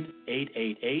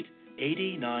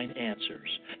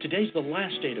 1-888-89-ANSWERS. Today's the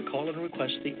last day to call and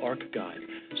request the ARK Guide.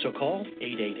 So call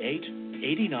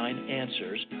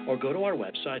 888-89-ANSWERS or go to our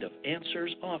website of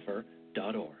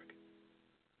answersoffer.org.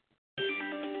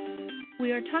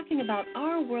 We are talking about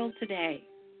our world today.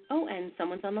 Oh, and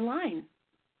someone's on the line.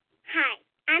 Hi,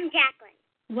 I'm Jacqueline.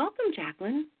 Welcome,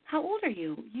 Jacqueline. How old are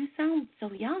you? You sound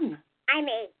so young. I'm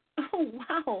 8. Oh,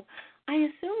 wow. I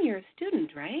assume you're a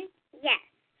student, right? Yes,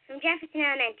 from Jefferson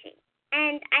Elementary.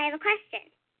 And I have a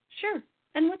question. Sure.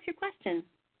 And what's your question?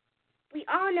 We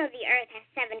all know the Earth has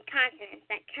 7 continents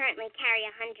that currently carry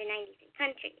 193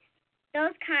 countries.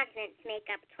 Those continents make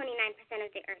up 29%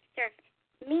 of the Earth's surface,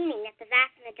 meaning that the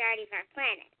vast majority of our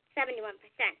planet, 71%,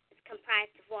 is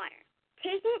comprised of water.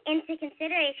 Taking into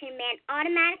consideration man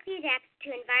automatically adapts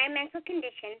to environmental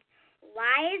conditions,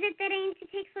 why is it that I need to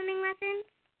take swimming lessons?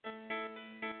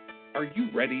 Are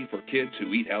you ready for kids who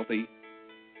eat healthy?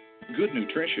 Good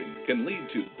nutrition can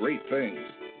lead to great things.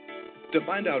 To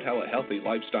find out how a healthy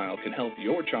lifestyle can help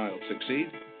your child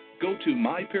succeed, go to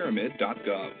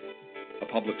mypyramid.gov. A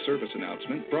public service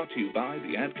announcement brought to you by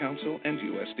the Ad Council and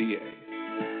USDA.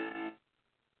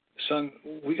 Son,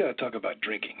 we got to talk about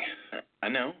drinking. I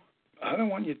know. I don't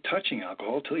want you touching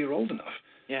alcohol till you're old enough.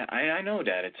 Yeah, I know,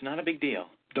 Dad. It's not a big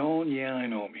deal. Don't I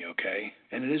know me, okay?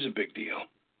 And it is a big deal.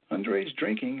 Underage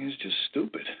drinking is just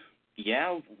stupid.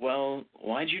 Yeah, well,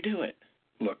 why'd you do it?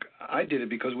 Look, I did it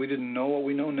because we didn't know what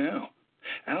we know now.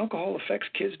 Alcohol affects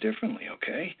kids differently,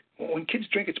 okay? When kids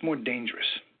drink, it's more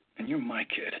dangerous. And you're my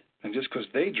kid. And just because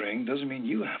they drink doesn't mean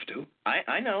you have to.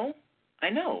 I know.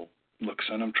 Look,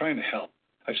 son, I'm trying to help.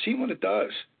 I've seen what it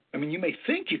does. I mean, you may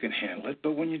think you can handle it,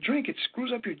 but when you drink, it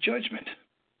screws up your judgment.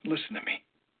 Listen to me.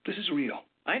 This is real.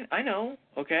 I know,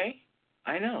 okay?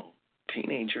 I know.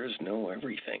 Teenagers know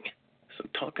everything. So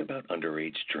talk about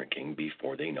underage drinking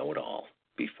before they know it all,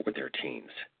 before they're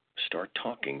teens. Start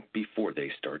talking before they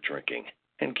start drinking,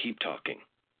 and keep talking.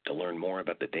 To learn more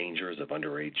about the dangers of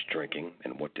underage drinking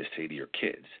and what to say to your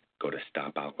kids, go to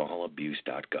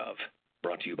stopalcoholabuse.gov.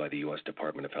 Brought to you by the U.S.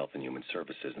 Department of Health and Human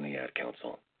Services and the Ad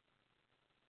Council.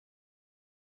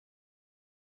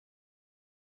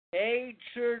 Hey,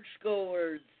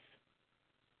 churchgoers.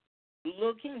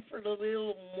 Looking for the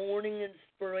little morning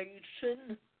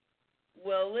inspiration?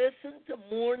 Well, listen to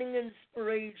Morning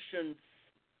Inspirations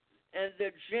and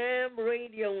the Jam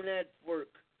Radio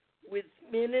Network with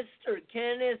Minister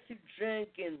Kenneth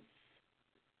Jenkins.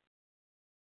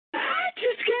 I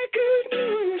just got good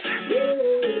news.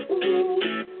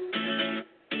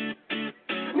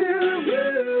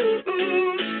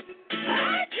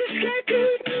 I just got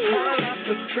good news. Hot off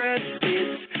the press,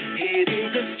 it's hitting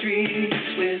the streets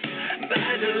with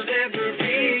vital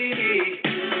delivery.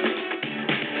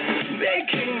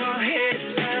 Making more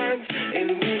headlines and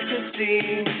with the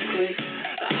scenes quick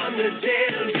on the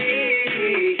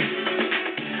daily.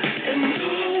 And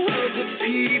all of the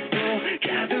people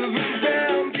gather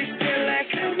around me, feel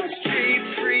like I'm a street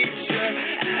preacher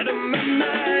out of my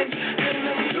mind. And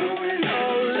I'm going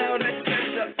all out, I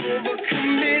tend to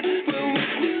overcommit. But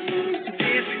with news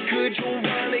this good, you'll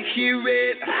want to hear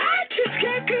it. I just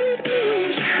got good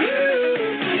news.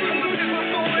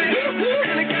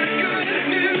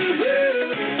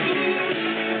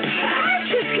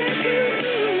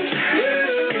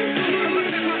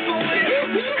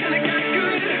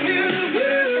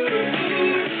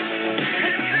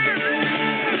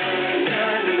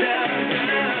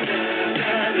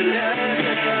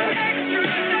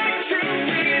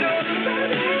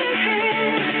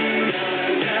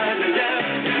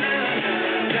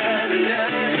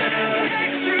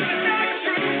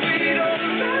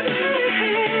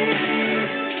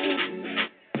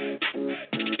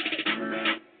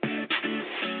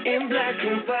 in black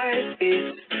and white.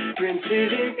 It's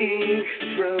printed in ink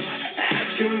from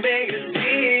Action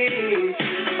Magazine.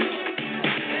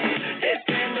 It's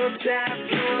ain't no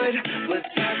tabloid, but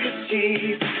talk is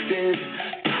cheap. Then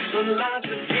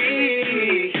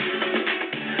philosophy.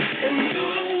 And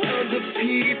all of the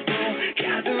people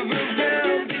gather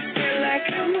around. They feel like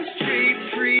I'm a street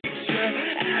preacher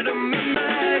out of my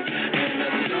mind. And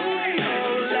I know it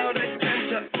all out. I tend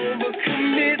to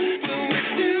overcommit. But when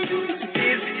news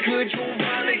is good, you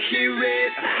wanna hear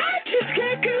it. I just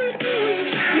got good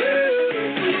news.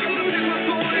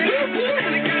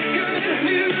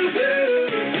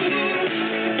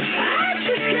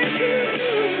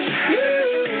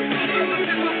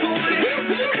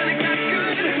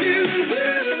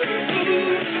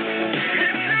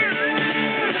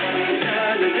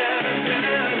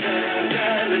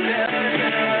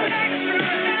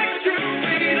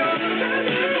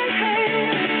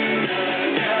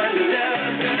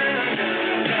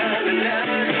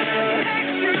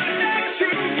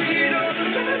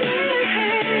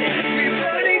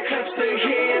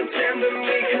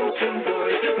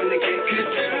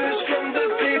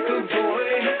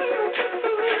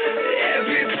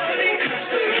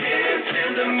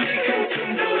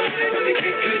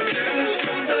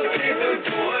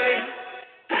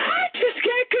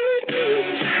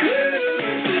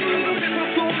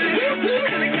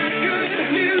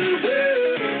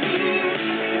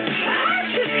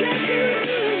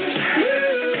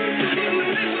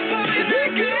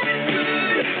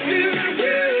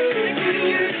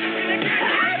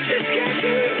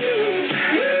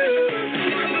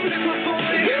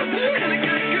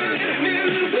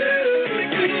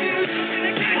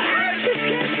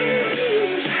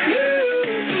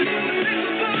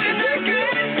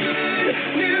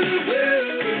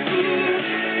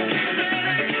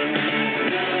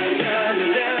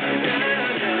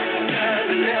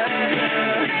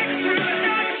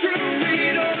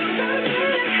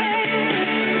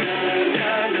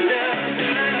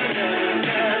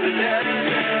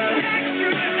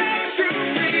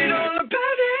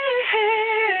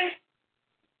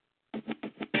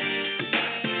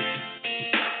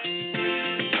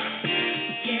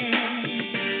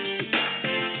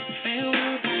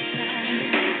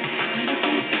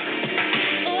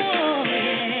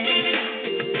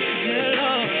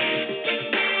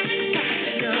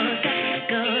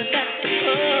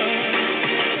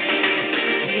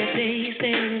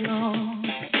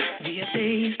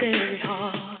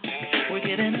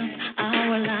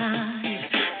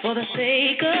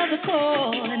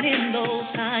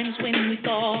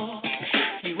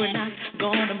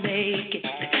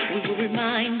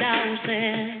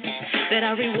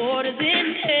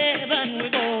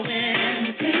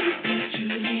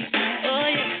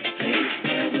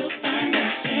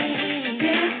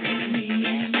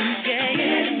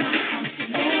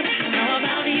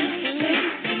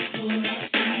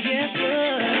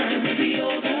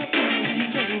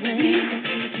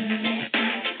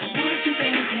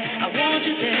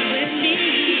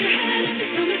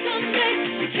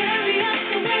 Carry out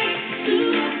the way.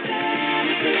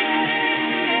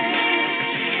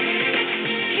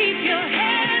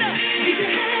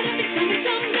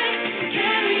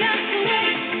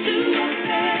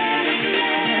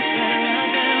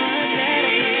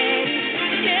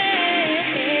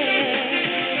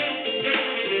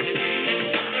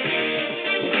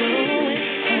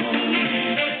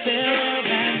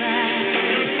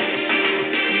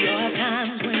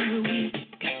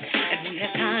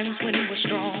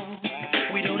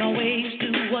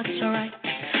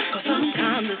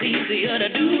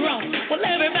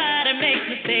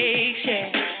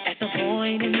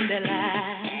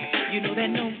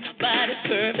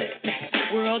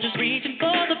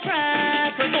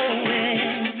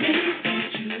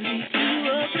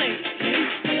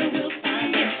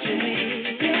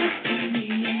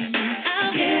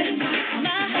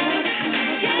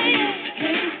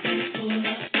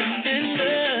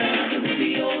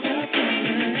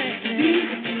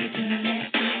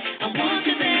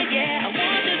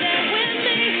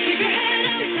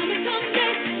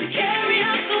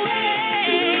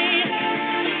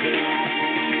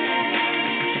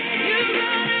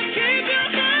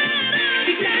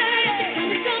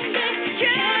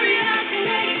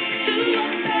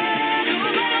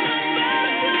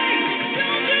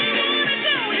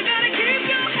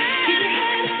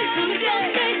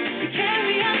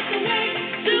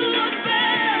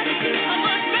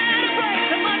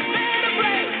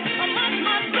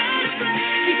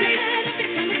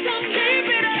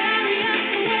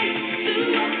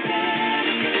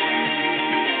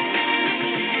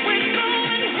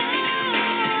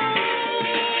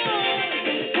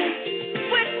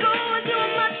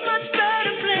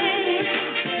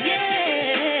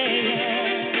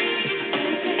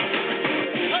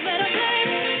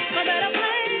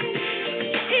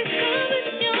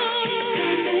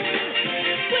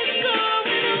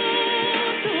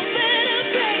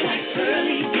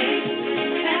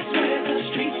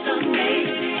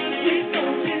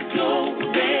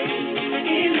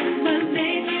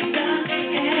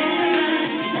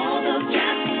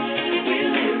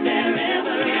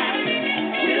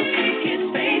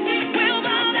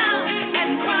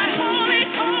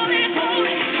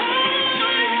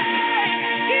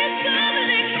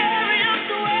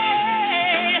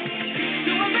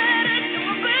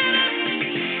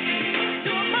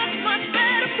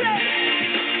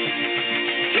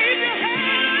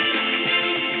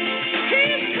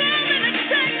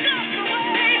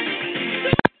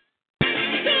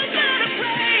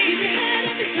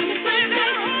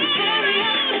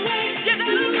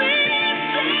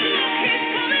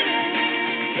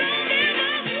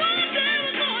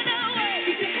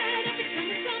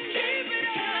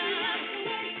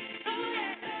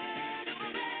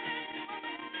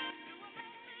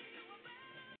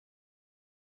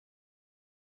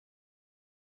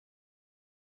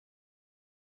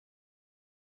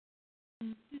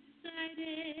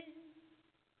 decided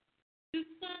to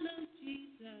follow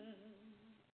Jesus.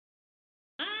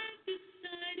 I've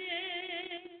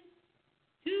decided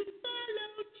to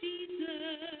follow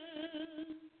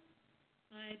Jesus.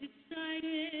 I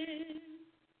decided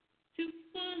to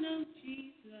follow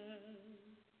Jesus.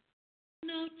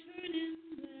 No turning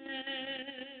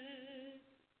back.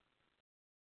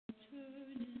 No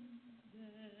turning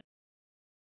back.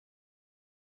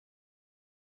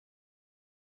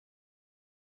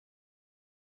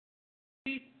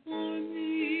 Before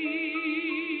me,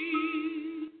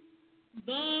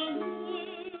 the world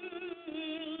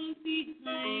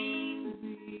behind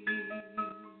me,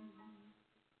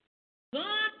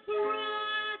 the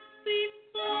cross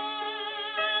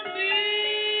before me,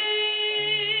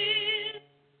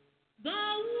 the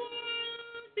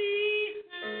world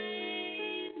behind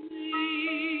me,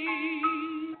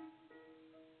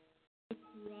 the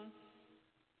cross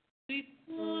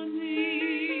before me.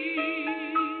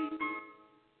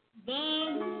 The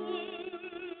world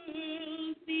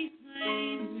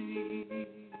behind me.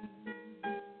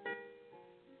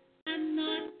 I'm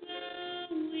not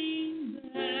going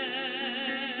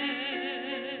back.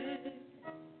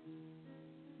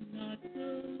 Not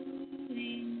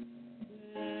going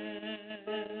back.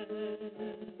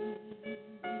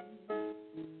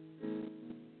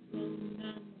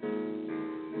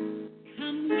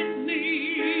 Come with me.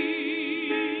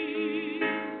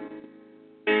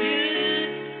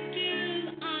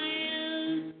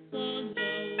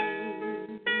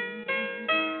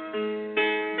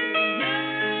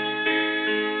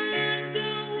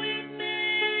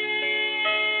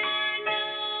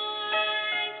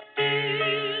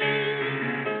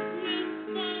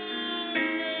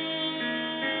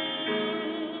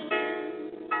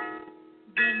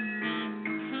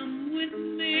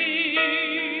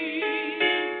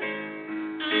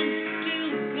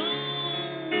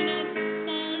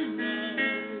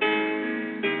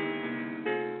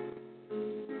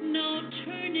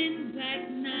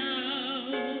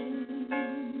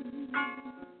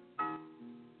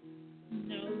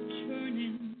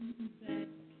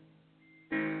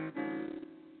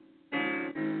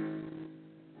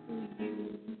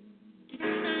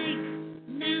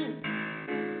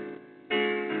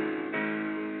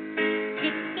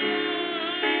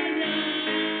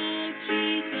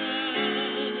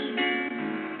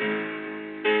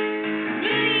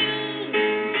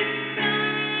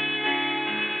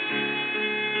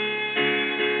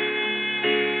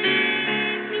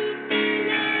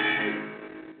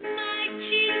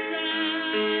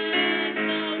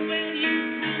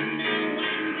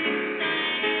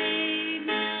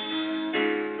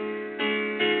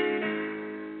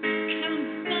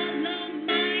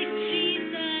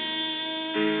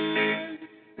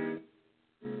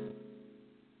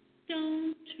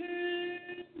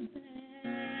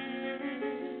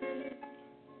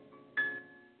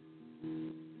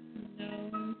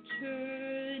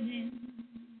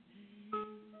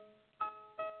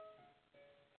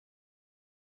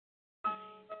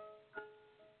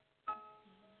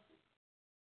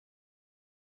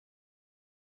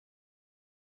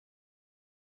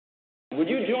 Would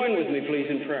you join with me, please,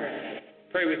 in prayer?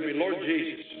 Pray with me. Lord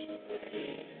Jesus,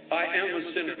 I am a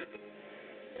sinner.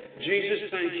 Jesus,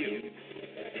 thank you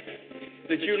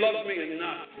that you loved me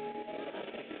enough,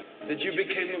 that you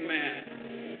became a man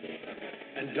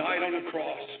and died on a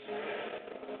cross,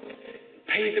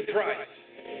 paid the price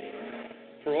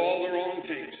for all the wrong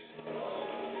things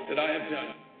that I have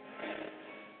done.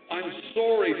 I'm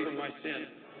sorry for my sin.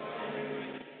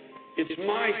 It's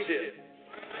my sin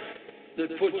that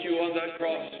put you on that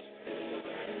cross.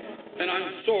 And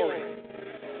I'm sorry.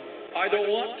 I don't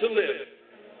want to live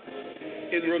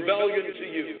in rebellion to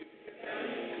you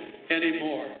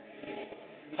anymore.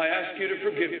 I ask you to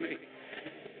forgive me.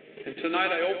 And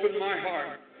tonight I open my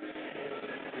heart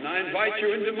and I invite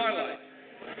you into my life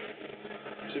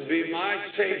to be my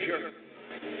Savior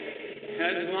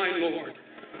and my Lord.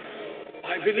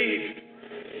 I believe,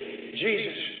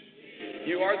 Jesus,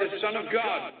 you are the Son of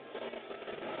God.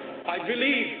 I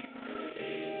believe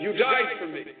you died for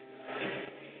me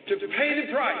to pay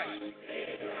the price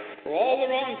for all the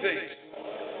wrong things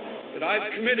that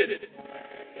I've committed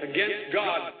against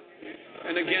God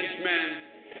and against man.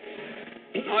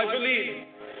 I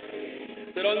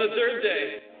believe that on the third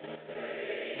day,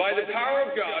 by the power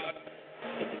of God,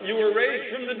 you were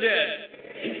raised from the dead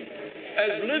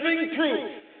as living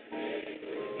proof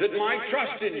that my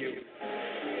trust in you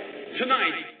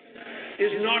tonight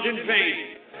is not in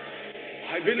vain.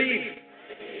 I believe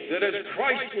that as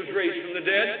Christ was raised from the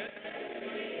dead,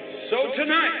 so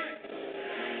tonight,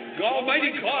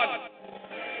 Almighty God,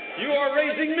 You are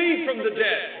raising me from the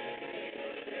dead,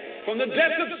 from the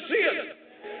death of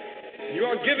sin. You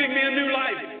are giving me a new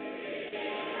life,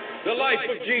 the life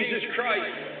of Jesus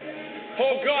Christ.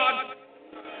 Oh God,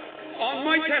 on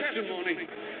my testimony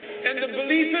and the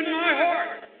belief in my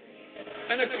heart,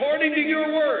 and according to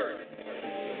your word,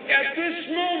 at this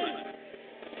moment,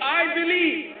 I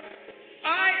believe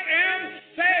I am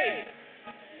saved.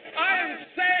 I am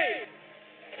saved.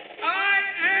 I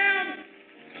am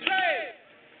saved.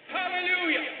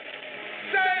 Hallelujah.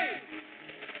 Saved.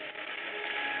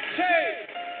 Saved.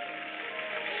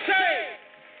 Saved.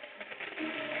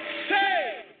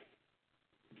 Saved.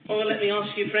 Oh, let me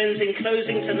ask you, friends, in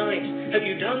closing tonight, have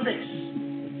you done this?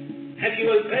 Have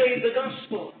you obeyed the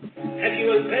gospel? Have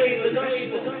you obeyed the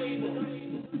gospel?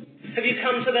 Have you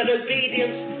come to that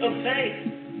obedience of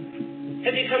faith?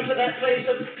 Have you come to that place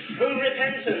of true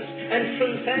repentance and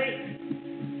true faith?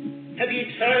 Have you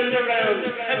turned around?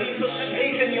 Have you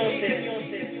forsaken your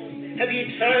sin? Have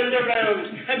you turned around?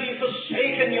 Have you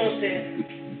forsaken your sin?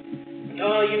 And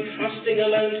are you trusting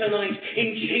alone tonight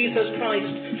in Jesus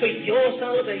Christ for your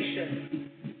salvation?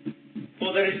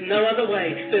 For there is no other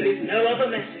way, there is no other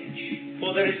message.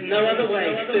 For there is no other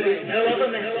way, there is no other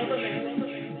message.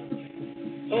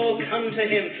 Oh, come to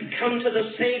him. Come to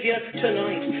the Savior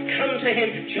tonight. Come to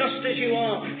him just as you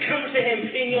are. Come to him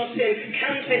in your sin.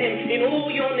 Come to him in all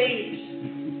your needs.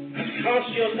 And cast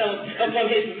yourself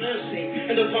upon his mercy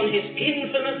and upon his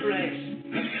infinite grace.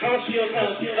 And cast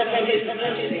yourself upon his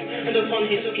mercy and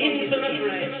upon his infinite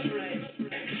grace.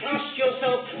 Cast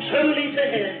yourself wholly to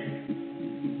him.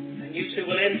 And you too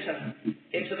will enter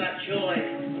into that joy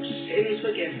of sins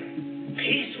forgiven,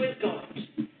 peace with God,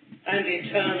 and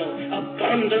eternal,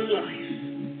 abundant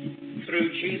life through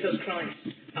Jesus Christ,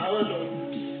 our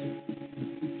Lord.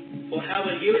 For how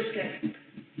will you escape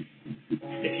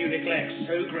if you neglect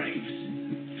so great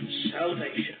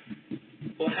salvation?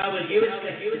 For how will you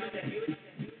escape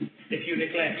if you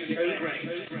neglect so great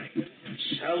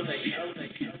salvation?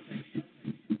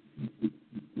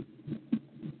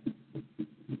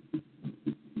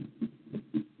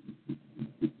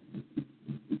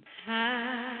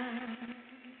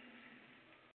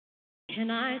 Can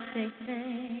I say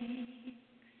thanks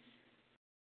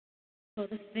for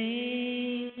the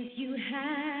things you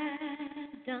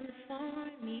have done for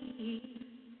me?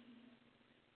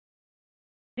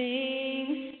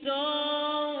 Things so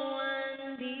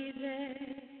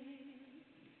undeserved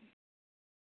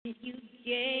that you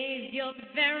gave your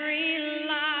very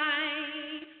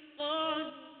life for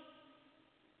me.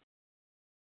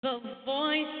 The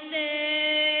voices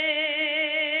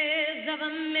of a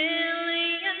million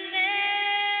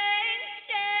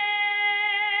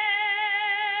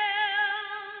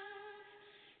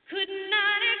could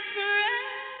not express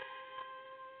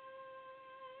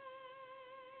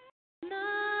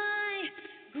my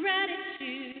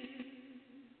gratitude.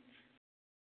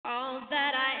 All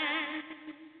that I am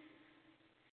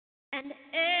and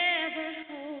ever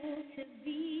hope to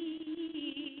be,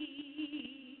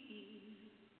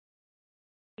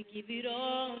 we give it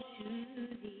all to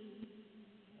thee.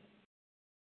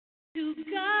 To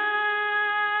God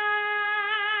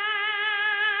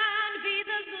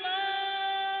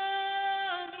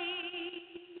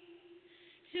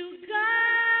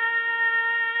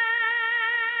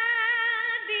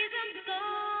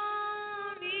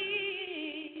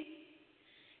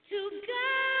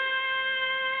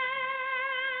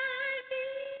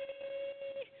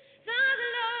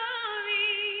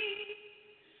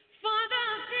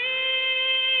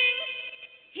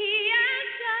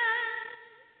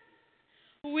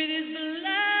with his blood,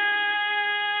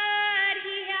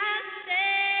 he has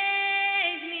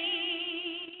saved me.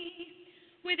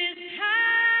 With his power,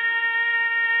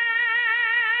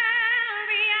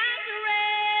 he has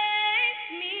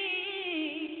raised me.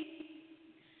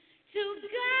 To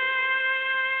God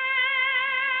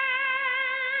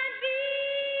be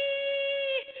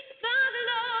the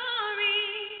glory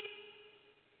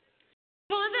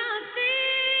for the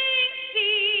things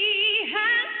he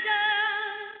has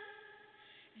done.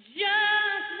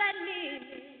 Just let me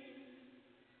live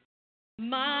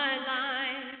my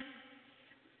life.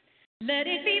 Let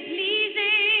it be pleasing,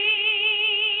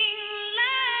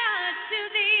 Lord, to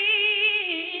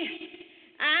thee.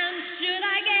 And should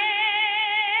I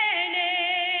gain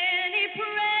any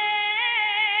praise,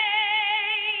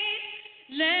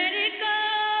 let it go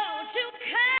to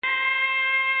Calvary.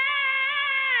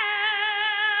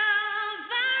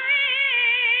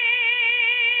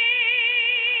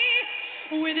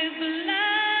 With his blood,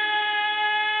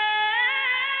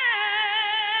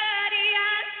 he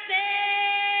has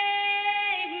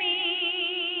saved me.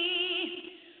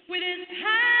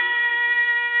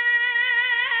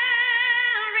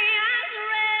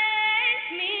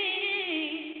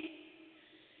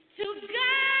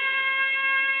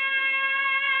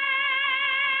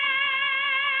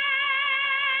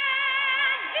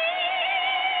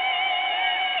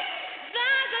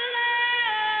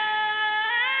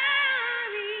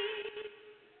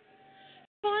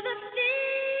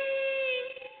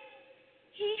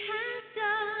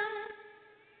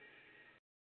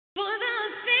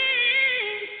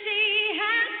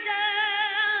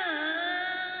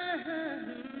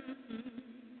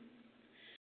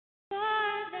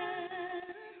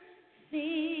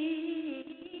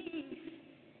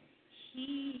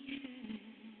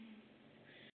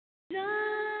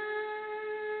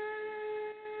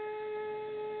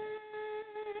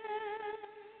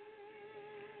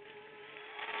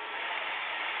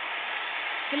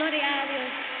 Gloria a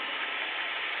Dios.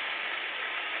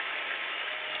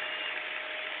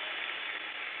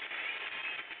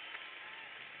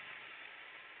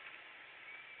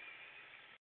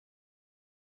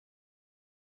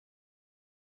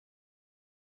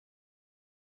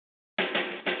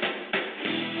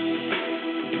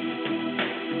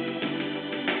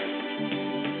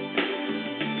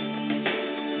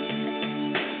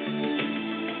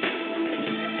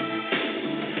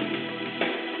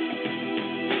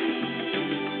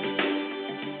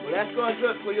 That's going to do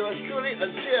it for yours truly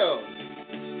until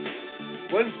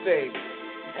Wednesday.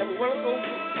 Have a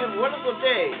wonderful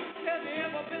day. Have you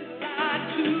ever been lied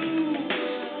to?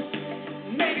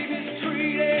 Maybe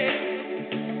mistreated,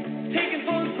 taken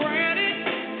for granted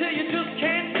till you just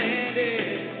can't stand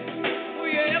it? Were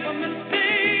you ever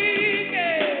mistaken?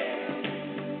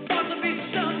 Thought to be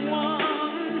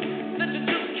someone that you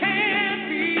just can't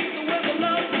be? The way the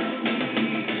love will be.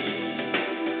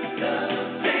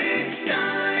 Love takes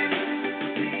time.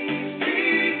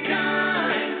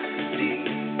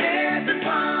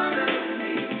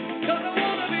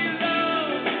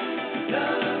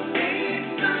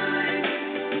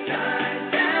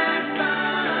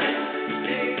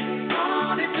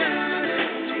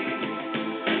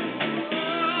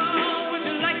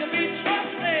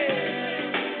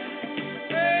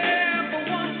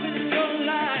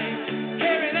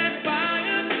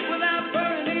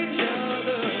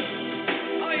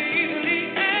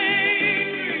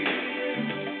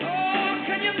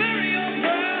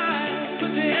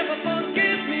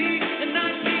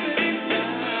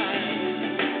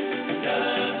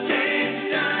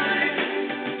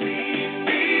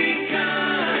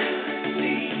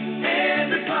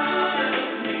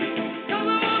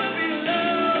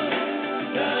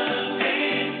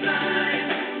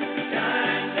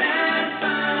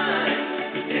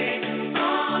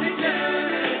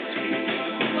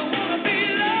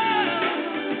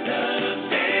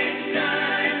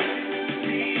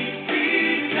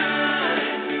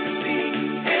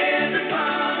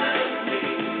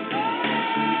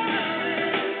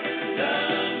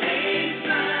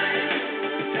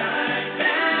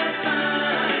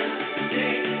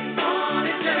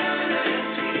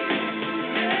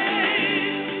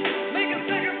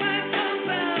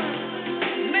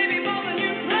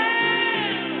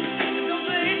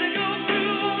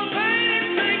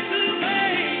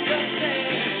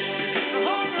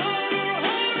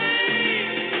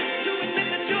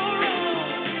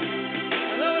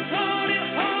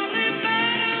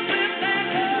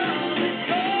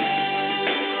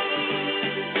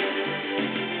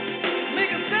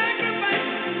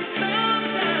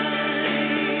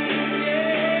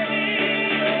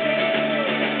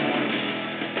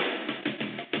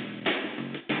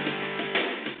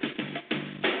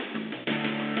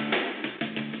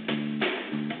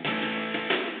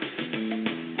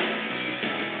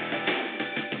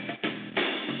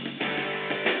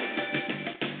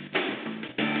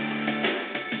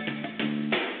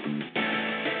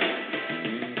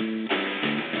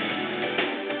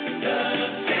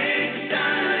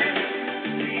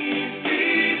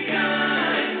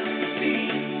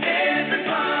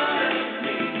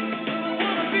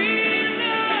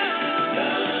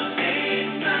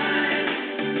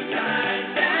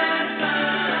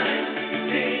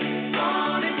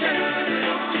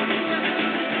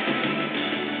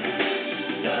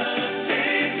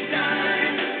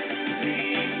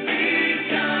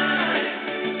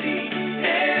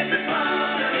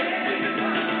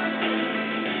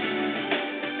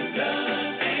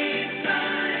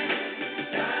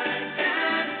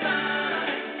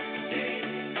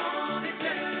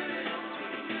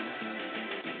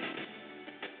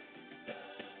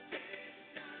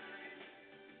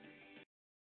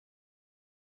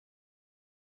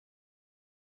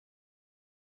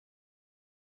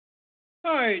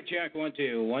 All right, check 1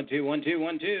 2 1 2 1 2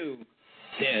 1 2.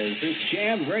 This is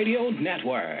Jam Radio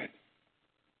Network.